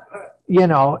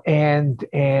 and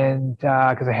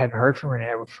because I hadn't heard from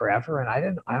her forever, and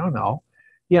I don't know,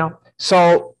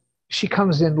 So she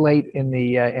comes in late in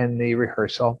the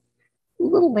rehearsal,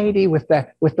 little lady with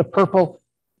the purple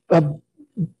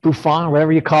bouffant,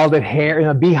 whatever you called it, hair in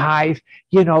a beehive,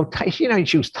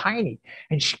 she was tiny,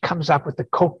 and she comes up with the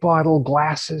Coke bottle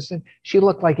glasses, and she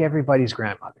looked like everybody's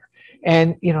grandmother.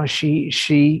 And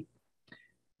she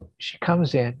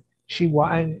comes in, she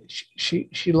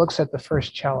looks at the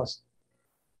first cellist.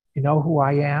 You know who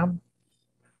I am?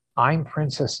 I'm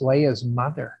Princess Leia's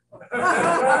mother.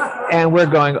 And we're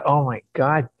going, oh my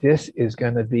God, this is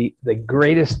going to be the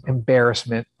greatest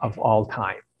embarrassment of all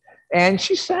time. And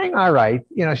she sang all right.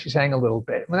 She sang a little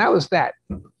bit. Well, that was that.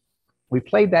 We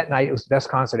played that night. It was the best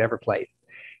concert ever played.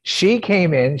 She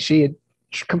came in. She had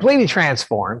completely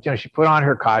transformed. She put on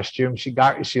her costume. She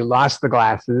lost the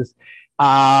glasses.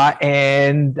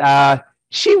 And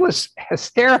she was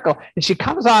hysterical. And she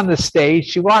comes on the stage.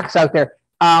 She walks out there.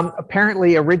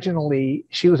 Apparently, originally,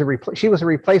 she was a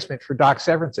replacement for Doc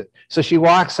Severinsen. So she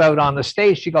walks out on the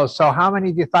stage. She goes, so how many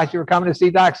of you thought you were coming to see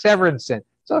Doc Severinsen?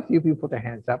 So a few people put their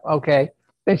hands up. Okay.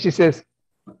 Then she says,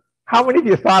 how many of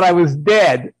you thought I was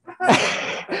dead?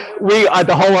 The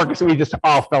whole orchestra, we just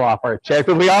all fell off our chairs.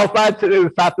 But we all thought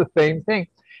the same thing.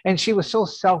 And she was so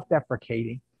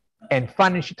self-deprecating and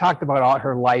fun. And she talked about all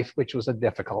her life, which was a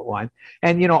difficult one.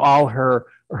 And, all her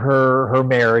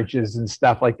marriages and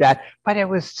stuff like that. But it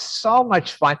was so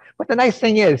much fun. But the nice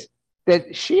thing is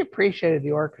that she appreciated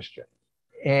the orchestra.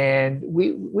 And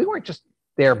we weren't just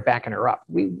there backing her up.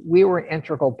 We were an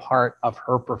integral part of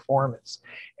her performance.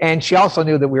 And she also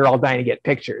knew that we were all dying to get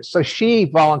pictures. So she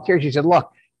volunteered. She said,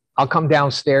 look, I'll come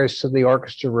downstairs to the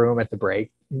orchestra room at the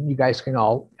break. You guys can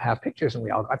all have pictures. And we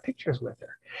all got pictures with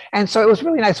her. And so it was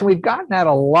really nice. And we've gotten that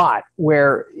a lot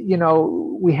where,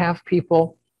 we have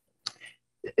people,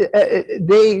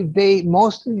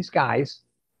 most of these guys,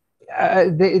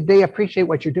 they appreciate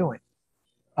what you're doing.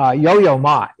 Yo-Yo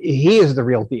Ma, he is the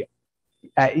real deal.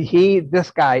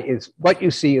 This guy is what you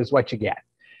see is what you get.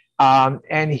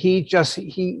 And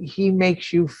he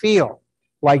makes you feel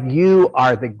like you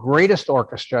are the greatest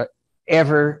orchestra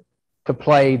ever to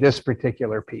play this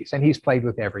particular piece. And he's played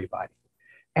with everybody.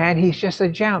 And he's just a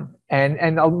gem.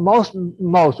 And most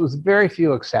with very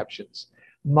few exceptions,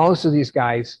 most of these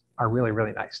guys are really,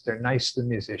 really nice. They're nice to the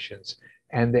musicians,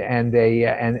 and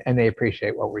they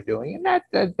appreciate what we're doing. And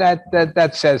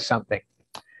that says something.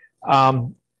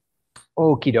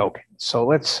 Okie doke.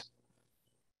 So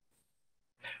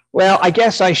I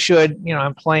guess I should,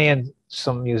 I'm playing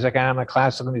some music. I'm a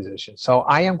classical musician. So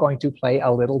I am going to play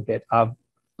a little bit of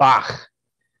Bach.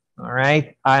 All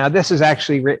right. This is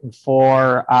actually written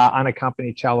for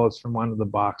unaccompanied cellos from one of the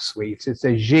Bach suites. It's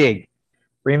a jig.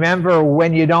 Remember,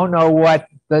 when you don't know what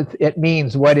it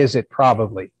means, what is it?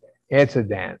 Probably. It's a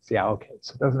dance. Yeah, okay.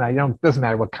 So it doesn't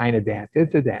matter what kind of dance.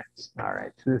 It's a dance. All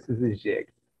right. So this is a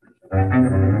jig.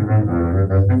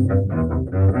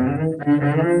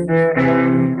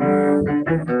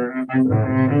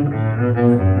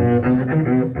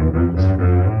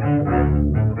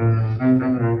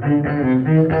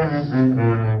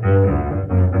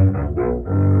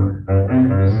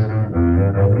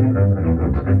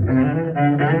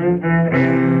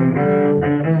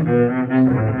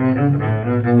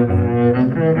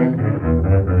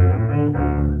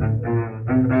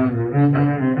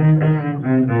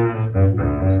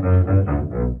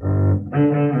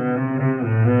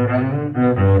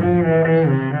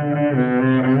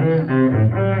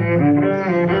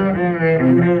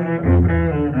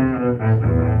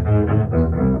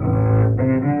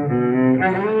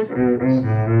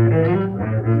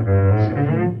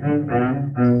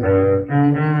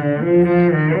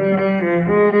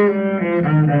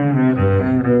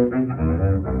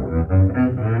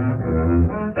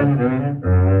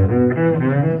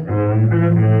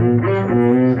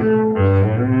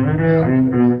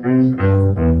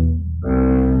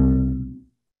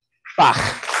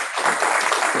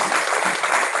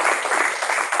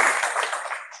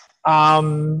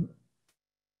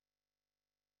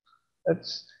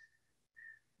 Let's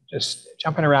just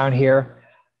jumping around here.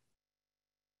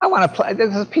 I want to play.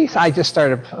 This is a piece I just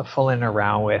started fooling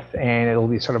around with, and it'll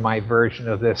be sort of my version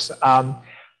of this.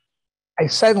 I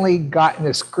suddenly gotten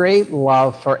this great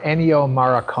love for Ennio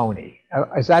Morricone.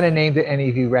 Is that a name that any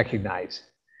of you recognize?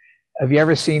 Have you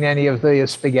ever seen any of the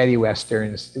spaghetti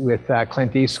westerns with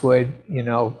Clint Eastwood? You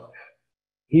know,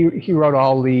 he wrote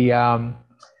all the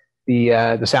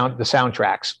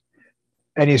soundtracks,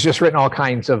 and he's just written all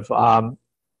kinds of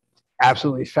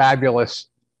absolutely fabulous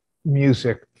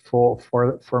music for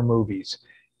movies.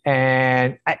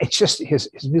 And it's just his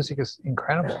music is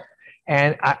incredible.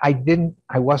 And I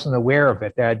wasn't aware of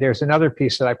it. There's another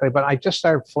piece that I played, but I just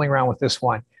started fooling around with this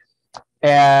one.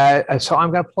 So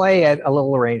I'm going to play it, a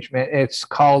little arrangement. It's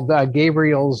called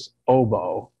Gabriel's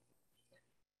Oboe.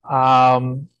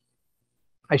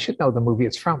 I should know the movie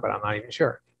it's from, but I'm not even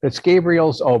sure. It's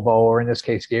Gabriel's Oboe, or in this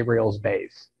case, Gabriel's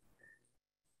Bass,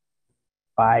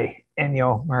 by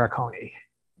Ennio Morricone.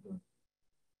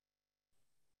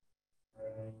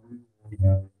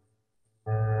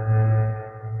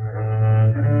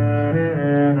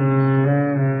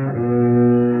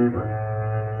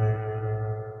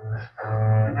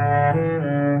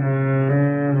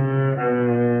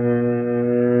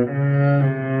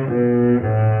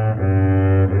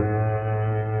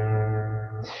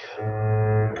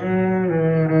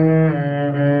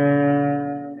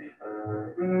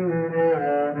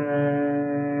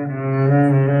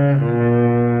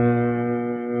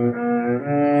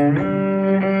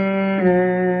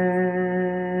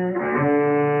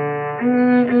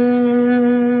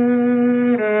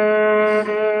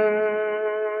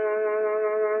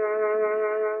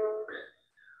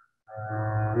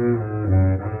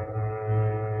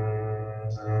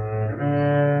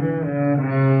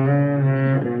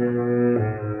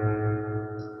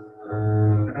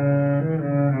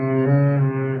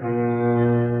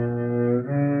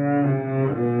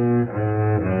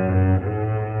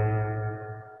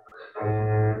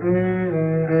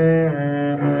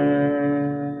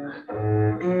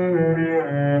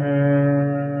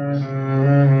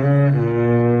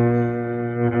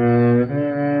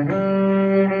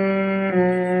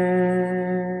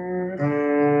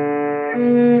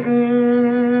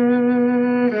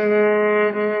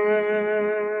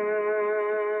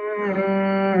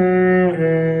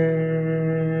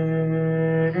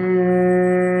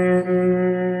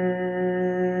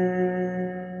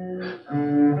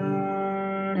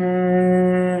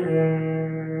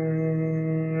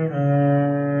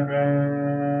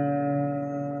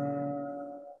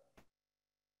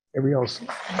 Gabriel's.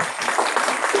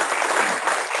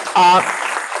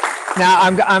 Now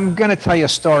I'm going to tell you a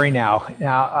story now.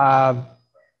 Now,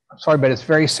 I'm sorry, but it's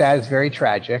very sad. It's very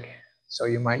tragic. So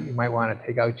you might want to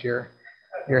take out your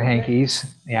hankies.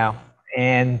 Yeah,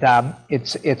 and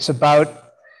it's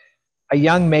about a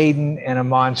young maiden and a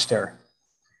monster,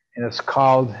 and it's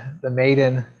called The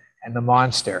Maiden and the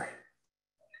Monster.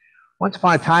 Once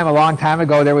upon a time, a long time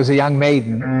ago, there was a young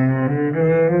maiden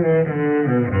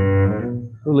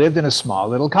who lived in a small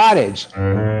little cottage.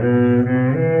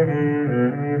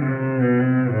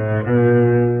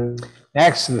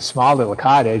 Next to the small little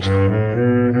cottage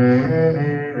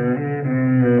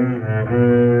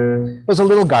was a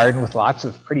little garden with lots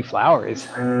of pretty flowers.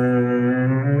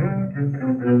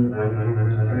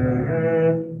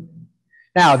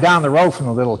 Now, down the road from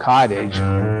the little cottage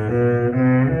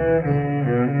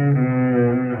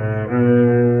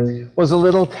was a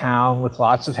little town with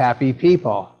lots of happy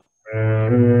people.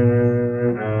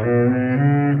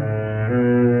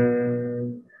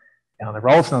 Down the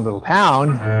road from the little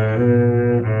town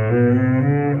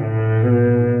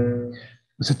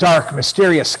was a dark,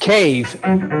 mysterious cave.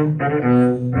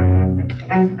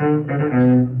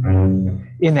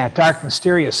 In that dark,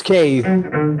 mysterious cave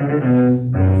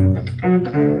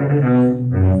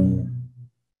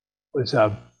was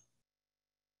a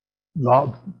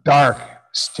dark,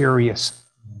 mysterious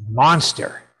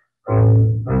monster.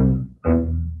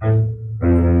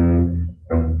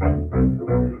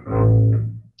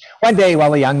 One day,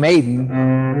 while a young maiden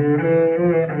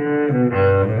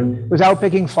was out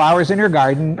picking flowers in her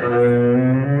garden,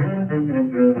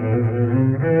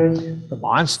 the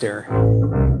monster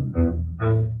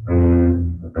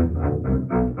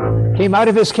came out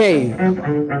of his cave.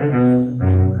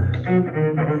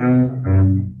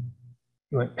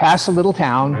 He went past the little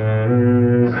town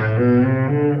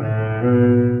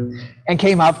and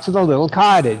came up to the little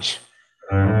cottage.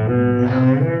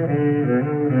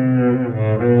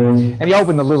 And he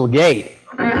opened the little gate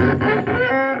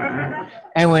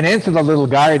and went into the little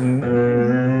garden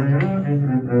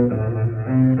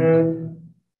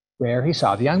where he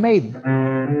saw the young maiden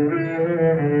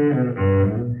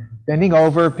bending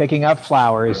over, picking up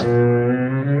flowers.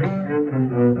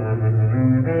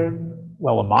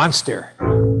 Well, a monster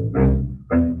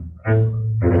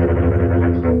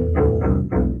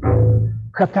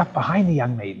crept up behind the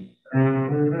young maiden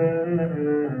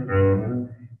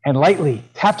and lightly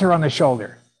tapped her on the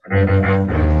shoulder.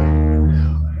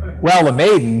 Well, the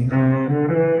maiden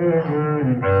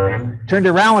turned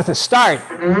around with a start,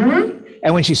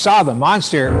 and when she saw the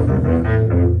monster,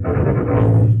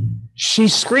 she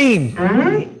screamed.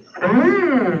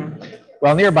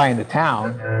 Well, nearby in the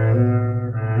town,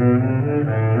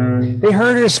 they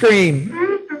heard her scream,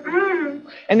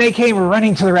 and they came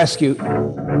running to the rescue.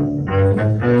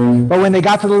 But when they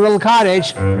got to the little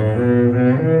cottage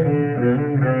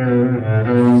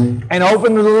and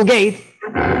opened the little gate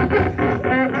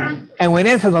and went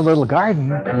into the little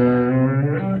garden.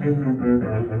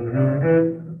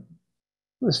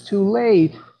 It was too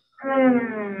late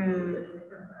for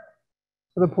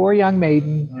the poor young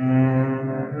maiden.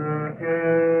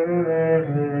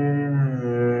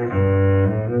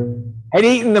 Had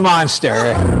eaten the monster.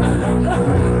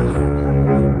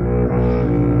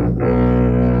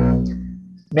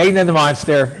 Maiden and the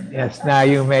monster. Yes, now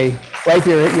you may wipe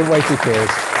your tears.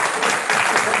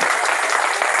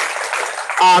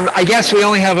 I guess we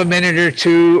only have a minute or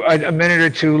two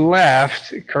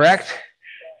left, correct?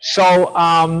 So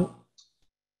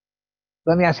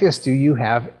let me ask you this: do you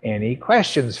have any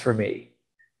questions for me?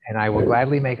 And I will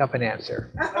gladly make up an answer.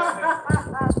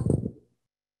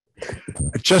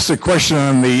 Just a question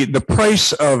on the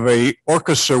price of a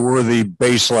orchestra-worthy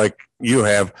bass like you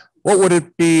have. What would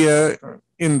it be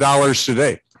in dollars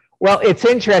today? Well, it's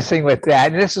interesting with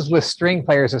that, and this is with string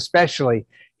players especially.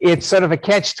 It's sort of a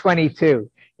catch-22.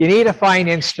 You need a fine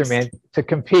instrument to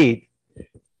compete,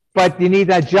 but you need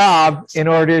that job in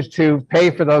order to pay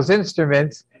for those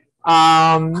instruments.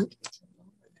 Let me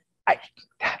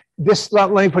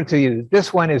put it to you.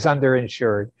 This one is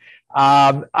underinsured.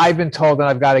 I've been told that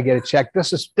I've got to get it checked.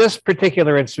 This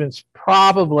particular instrument's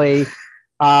probably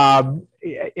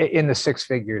in the six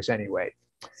figures anyway.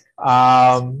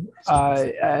 But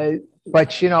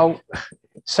you know,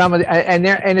 some of the,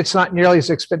 and it's not nearly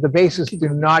as expensive. The basses do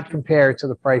not compare to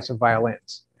the price of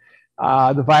violins.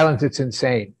 The violins, it's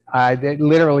insane. They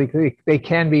literally, they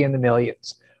can be in the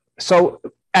millions. So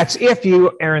that's if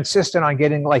you are insistent on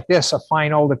getting like this, a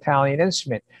fine old Italian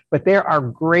instrument. But there are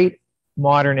great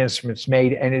modern instruments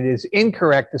made, and it is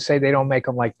incorrect to say they don't make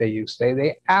them like they used to.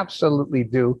 They absolutely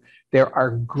do. There are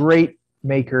great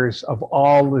makers of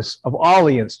all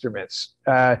the instruments.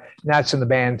 That's in the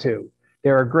band too.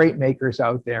 There are great makers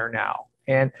out there now.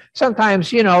 And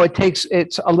sometimes, you know,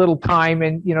 it's a little time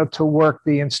and, you know, to work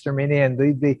the instrument in.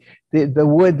 The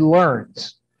wood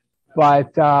learns,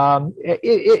 but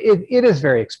it is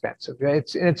very expensive.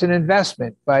 It's an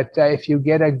investment, but if you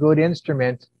get a good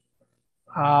instrument,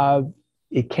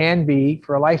 it can be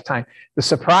for a lifetime. The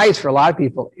surprise for a lot of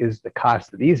people is the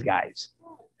cost of these guys.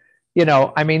 You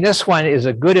know, I mean, this one is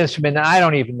a good instrument. And I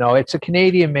don't even know. It's a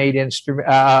Canadian-made instrument,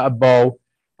 a bow.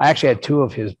 I actually had two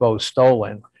of his bows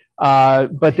stolen.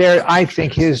 But I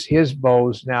think his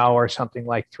bows now are something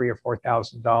like $3,000 or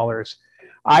 $4,000.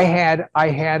 I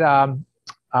had a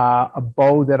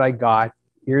bow that I got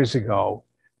years ago.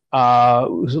 It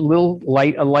was a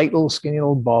light little skinny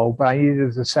little bow, but I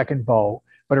needed a second bow.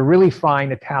 But a really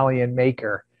fine Italian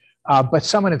maker. But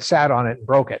someone had sat on it and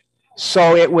broke it.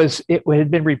 So it had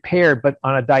been repaired, but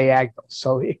on a diagonal.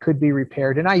 So it could be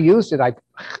repaired. And I used it. I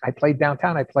played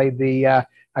downtown. I played the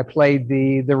ring,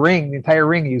 the entire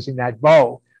ring using that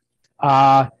bow.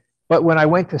 But when I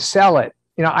went to sell it,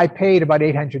 you know, I paid about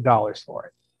 $800 for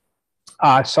it.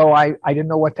 So I didn't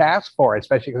know what to ask for,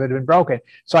 especially because it had been broken.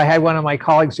 So I had one of my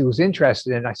colleagues who was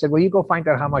interested in it. I said, well, you go find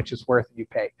out how much it's worth and you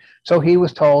pay. So he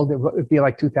was told it would be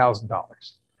like $2,000.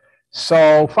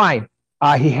 So fine.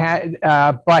 But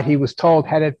he was told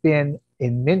had it been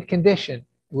in mint condition, it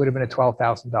would have been a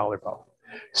 $12,000 bow.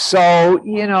 So,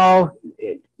 you know,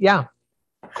 yeah.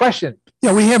 Question.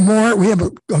 Yeah, we have more. We have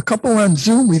a couple on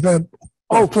Zoom. We've had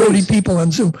 40 people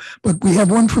on Zoom, but we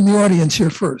have one from the audience here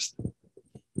first.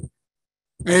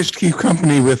 I used to keep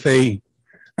company with a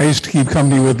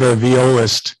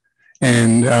violist,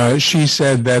 and she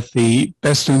said that the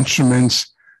best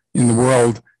instruments in the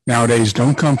world nowadays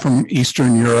don't come from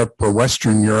Eastern Europe or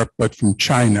Western Europe, but from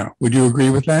China. Would you agree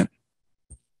with that?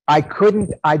 I could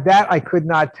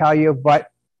not tell you,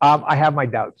 but I have my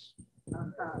doubts.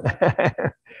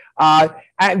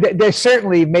 And they're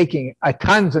certainly making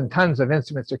tons and tons of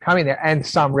instruments are coming there, and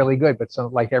some really good, but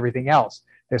some, like everything else,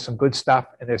 there's some good stuff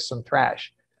and there's some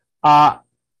trash. I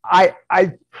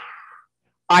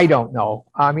don't know.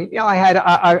 I mean, you know, I had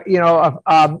a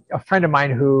friend of mine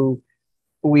who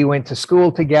we went to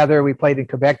school together. We played in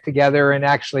Quebec together, and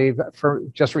actually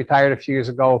just retired a few years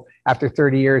ago after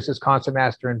 30 years as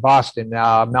concertmaster in Boston,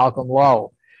 Malcolm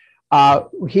Lowe.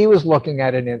 He was looking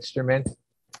at an instrument.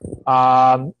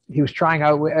 He was trying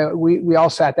out, we all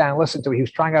sat down and listened to it. He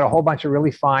was trying out a whole bunch of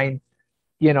really fine,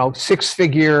 you know,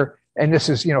 six-figure, and this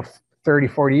is, you know, 30,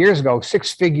 40 years ago,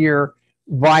 six-figure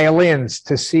violins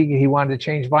to see, he wanted to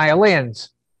change violins.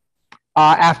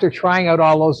 After trying out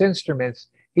all those instruments,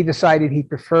 he decided he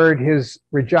preferred his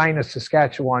Regina,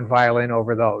 Saskatchewan violin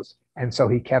over those. And so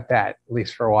he kept that, at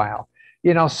least for a while.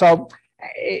 You know, so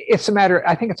it's a matter,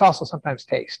 I think it's also sometimes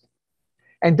taste.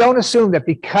 And don't assume that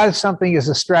because something is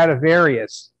a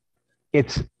Stradivarius,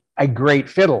 it's a great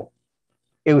fiddle.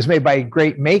 It was made by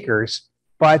great makers,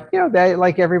 but they,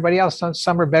 like everybody else,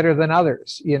 some are better than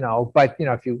others, but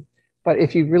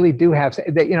if you really do have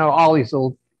that, all these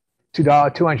little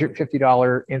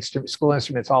 $250 school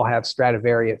instruments all have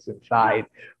Stradivarius inside.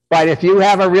 But if you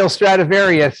have a real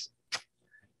Stradivarius,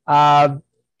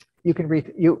 you can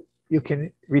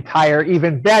retire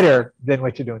even better than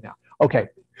what you're doing now. Okay.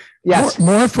 Yes.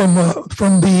 More from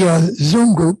the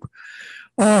Zoom group.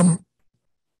 More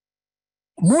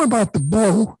about the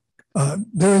bow.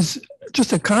 There's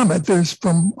just a comment. There's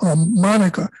from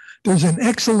Monica. There's an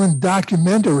excellent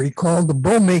documentary called The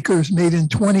Bow Makers, made in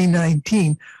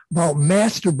 2019, about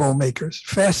master bow makers.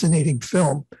 Fascinating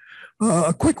film.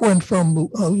 A quick one from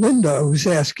Linda, who's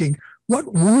asking,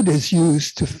 what wood is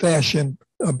used to fashion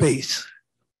a base?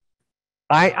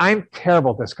 I'm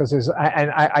terrible at this because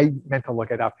I meant to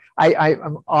look it up.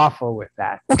 I'm awful with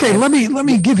that. Okay, let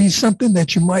me give you something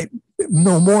that you might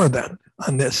know more than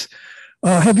on this.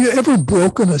 Have you ever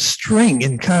broken a string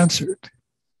in concert?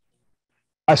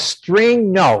 A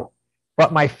string, no.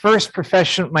 But my first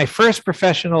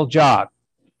professional job,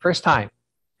 first time,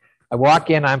 I walk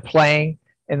in, I'm playing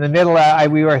in the middle.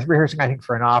 We were rehearsing, I think,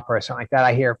 for an opera or something like that.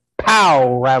 I hear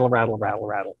pow, rattle, rattle, rattle,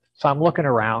 rattle. So I'm looking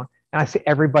around and I see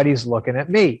everybody's looking at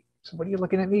me. So what are you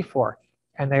looking at me for?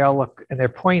 And they all look and they're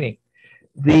pointing.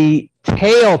 The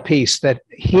tail piece that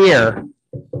here,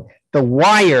 the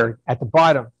wire at the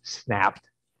bottom snapped.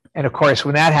 And of course,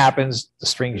 when that happens, the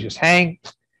strings just hang,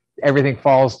 everything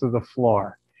falls to the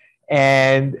floor.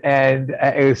 And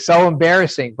it was so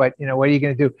embarrassing, but what are you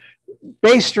going to do?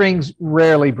 Bass strings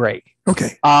rarely break.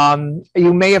 Okay.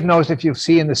 You may have noticed, if you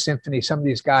see in the symphony, some of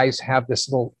these guys have this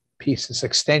little piece, this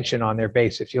extension on their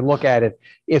bass. If you look at it,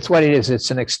 it's what it is.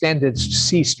 It's an extended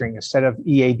C string instead of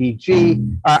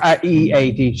EADG,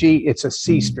 it's a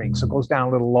C string, so it goes down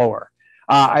a little lower.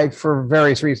 For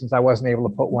various reasons, I wasn't able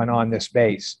to put one on this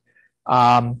bass.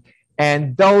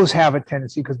 And those have a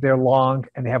tendency, because they're long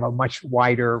and they have a much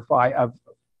wider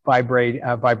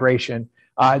vibration,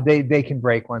 they can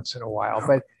break once in a while.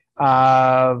 But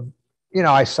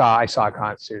I saw a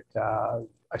concert.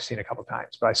 I've seen a couple of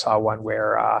times, but I saw one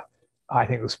where I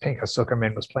think it was Pinchas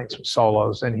Zuckerman was playing some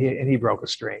solos, and he broke a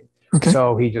string. Okay.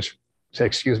 So he just said,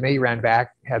 "Excuse me," ran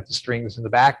back, had the strings in the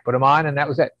back, put them on, and that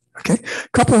was it. Okay,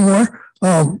 couple more.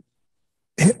 Are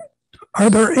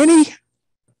there any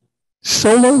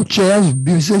solo jazz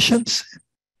musicians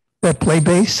that play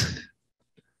bass?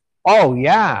 Oh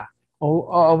yeah.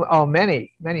 Oh,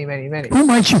 many. Who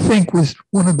might you think was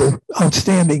one of the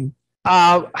outstanding?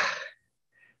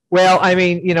 Well, I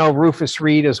mean, Rufus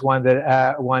Reed is one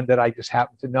that I just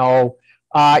happen to know.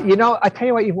 I tell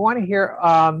you what, you want to hear.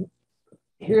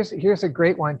 Here's a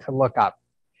great one to look up.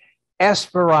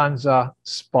 Esperanza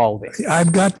Spalding.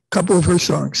 I've got a couple of her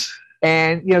songs.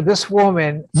 And this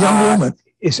woman, young woman,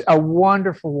 is a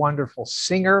wonderful, wonderful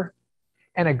singer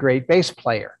and a great bass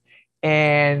player.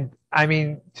 And I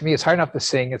mean, to me, it's hard enough to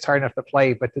sing, it's hard enough to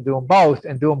play, but to do them both,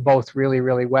 and do them both really,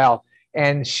 really well.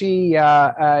 And she's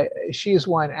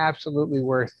one absolutely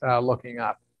worth looking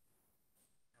up.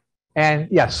 And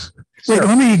yes. Wait,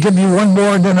 let me give you one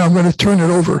more, and then I'm going to turn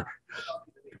it over.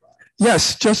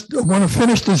 Yes, just want to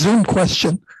finish the Zoom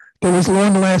question. There was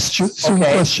one last Zoom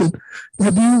question.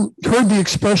 Have you heard the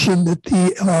expression that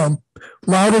the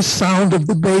loudest sound of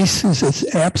the bass is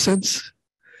its absence?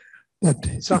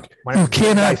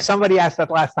 Somebody asked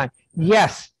that last time.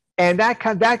 Yes, and that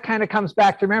kind of comes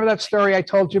back to, remember that story I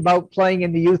told you about playing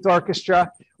in the youth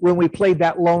orchestra when we played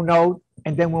that low note,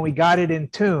 and then when we got it in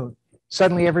tune,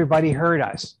 suddenly everybody heard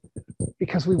us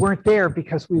because we weren't there,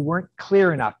 because we weren't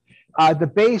clear enough. The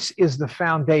bass is the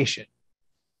foundation.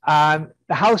 The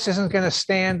house isn't going to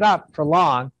stand up for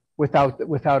long without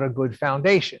a good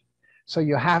foundation. So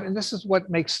you have, and this is what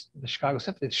makes the Chicago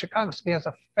Symphony. The Chicago Symphony has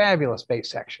a fabulous bass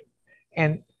section,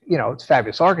 and it's a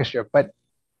fabulous orchestra. But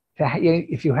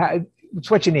if you have,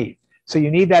 it's what you need. So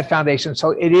you need that foundation.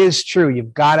 So it is true,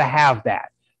 you've got to have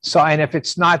that. So, and if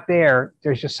it's not there,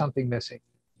 there's just something missing.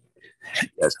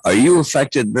 Yes. Are you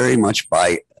affected very much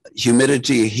by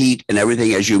humidity, heat, and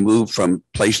everything as you move from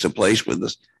place to place with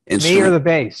this instrument? Me or the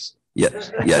bass?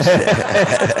 Yes.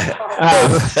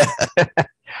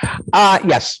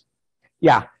 Yes.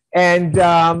 Yeah. And,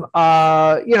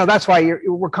 that's why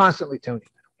we're constantly tuning,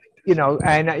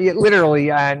 and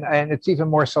literally, and it's even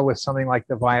more so with something like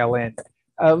the violin,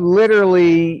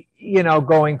 literally,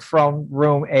 going from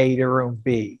room A to room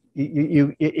B,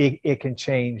 it can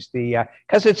change the,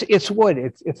 because it's wood,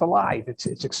 it's alive,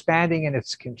 it's expanding and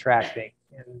it's contracting.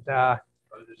 And, are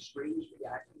the strings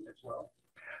reacting as well?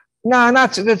 No,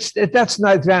 that's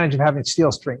not advantage of having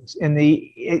steel strings.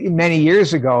 Many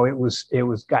years ago, it was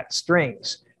got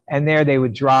strings, And there they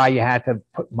would dry. You had to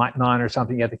put mutton on or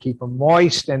something. You had to keep them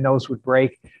moist, and those would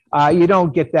break. You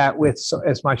don't get that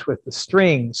as much with the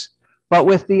strings, but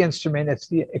with the instrument, it's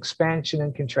the expansion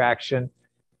and contraction.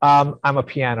 I'm a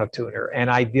piano tuner,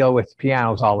 and I deal with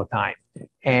pianos all the time.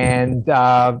 And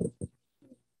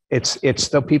it's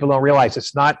the people don't realize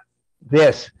it's not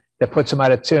this that puts them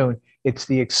out of tune. It's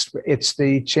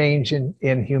the change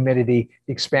in humidity,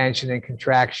 the expansion and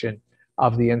contraction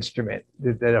of the instrument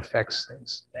that affects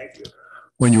things. Thank you.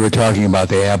 When you were talking about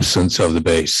the absence of the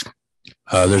bass,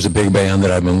 there's a big band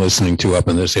that I've been listening to up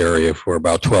in this area for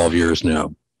about 12 years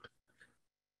now.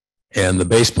 And the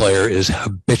bass player is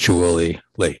habitually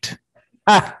late.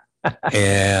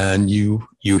 And you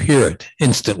hear it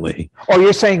instantly. Oh,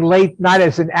 you're saying late, not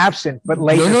as an absent, but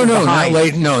late. No, not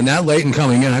late. No, not late in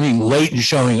coming in. I mean, late in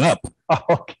showing up. Oh,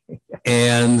 okay.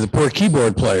 And the poor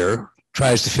keyboard player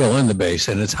tries to fill in the bass,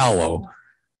 and it's hollow.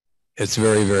 It's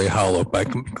very, very hollow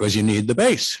because you need the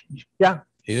bass. Yeah.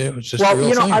 Yeah, it's just well, a real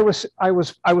you know, thing.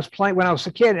 I was playing when I was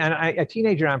a kid and a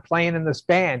teenager. And I'm playing in this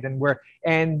band,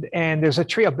 and there's a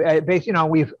trio. You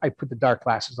know, I put the dark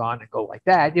glasses on and go like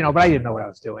that, you know, but I didn't know what I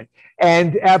was doing.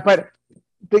 And but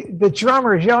the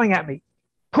drummer is yelling at me,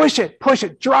 push it,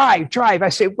 drive. I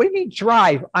say, what do you mean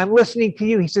drive? I'm listening to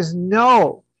you. He says,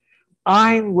 no,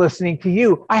 I'm listening to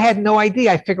you. I had no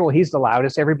idea. I figured, well, he's the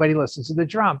loudest. Everybody listens to the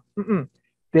drum.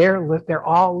 They're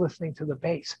all listening to the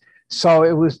bass. So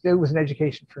it was an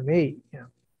education for me. You know.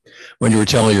 When you were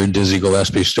telling your Dizzy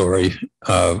Gillespie story,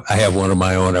 I have one of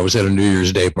my own. I was at a New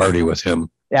Year's Day party with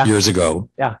him years ago.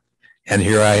 Yeah. And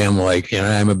here I am, like, you know,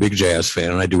 I'm a big jazz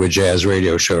fan, and I do a jazz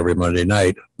radio show every Monday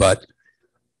night. But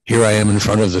here I am in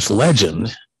front of this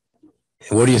legend.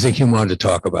 And what do you think he wanted to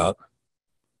talk about?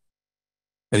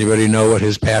 Anybody know what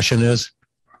his passion is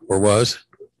or was?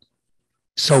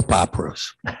 Soap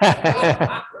operas.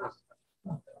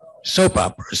 Soap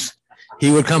operas.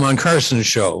 He would come on Carson's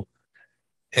show,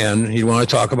 and he'd want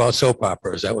to talk about soap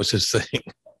operas. That was his thing.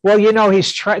 Well, you know,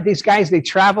 these guys, they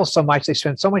travel so much. They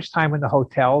spend so much time in the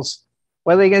hotels.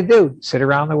 What are they going to do? Sit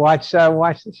around and watch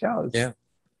the shows. Yeah.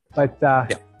 But yeah.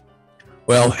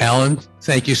 Well, Alan,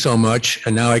 thank you so much.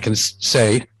 And now I can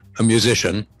say a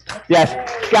musician. Yes.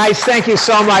 Guys, thank you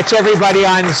so much. Everybody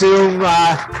on Zoom.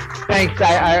 Thanks.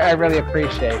 I really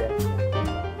appreciate it.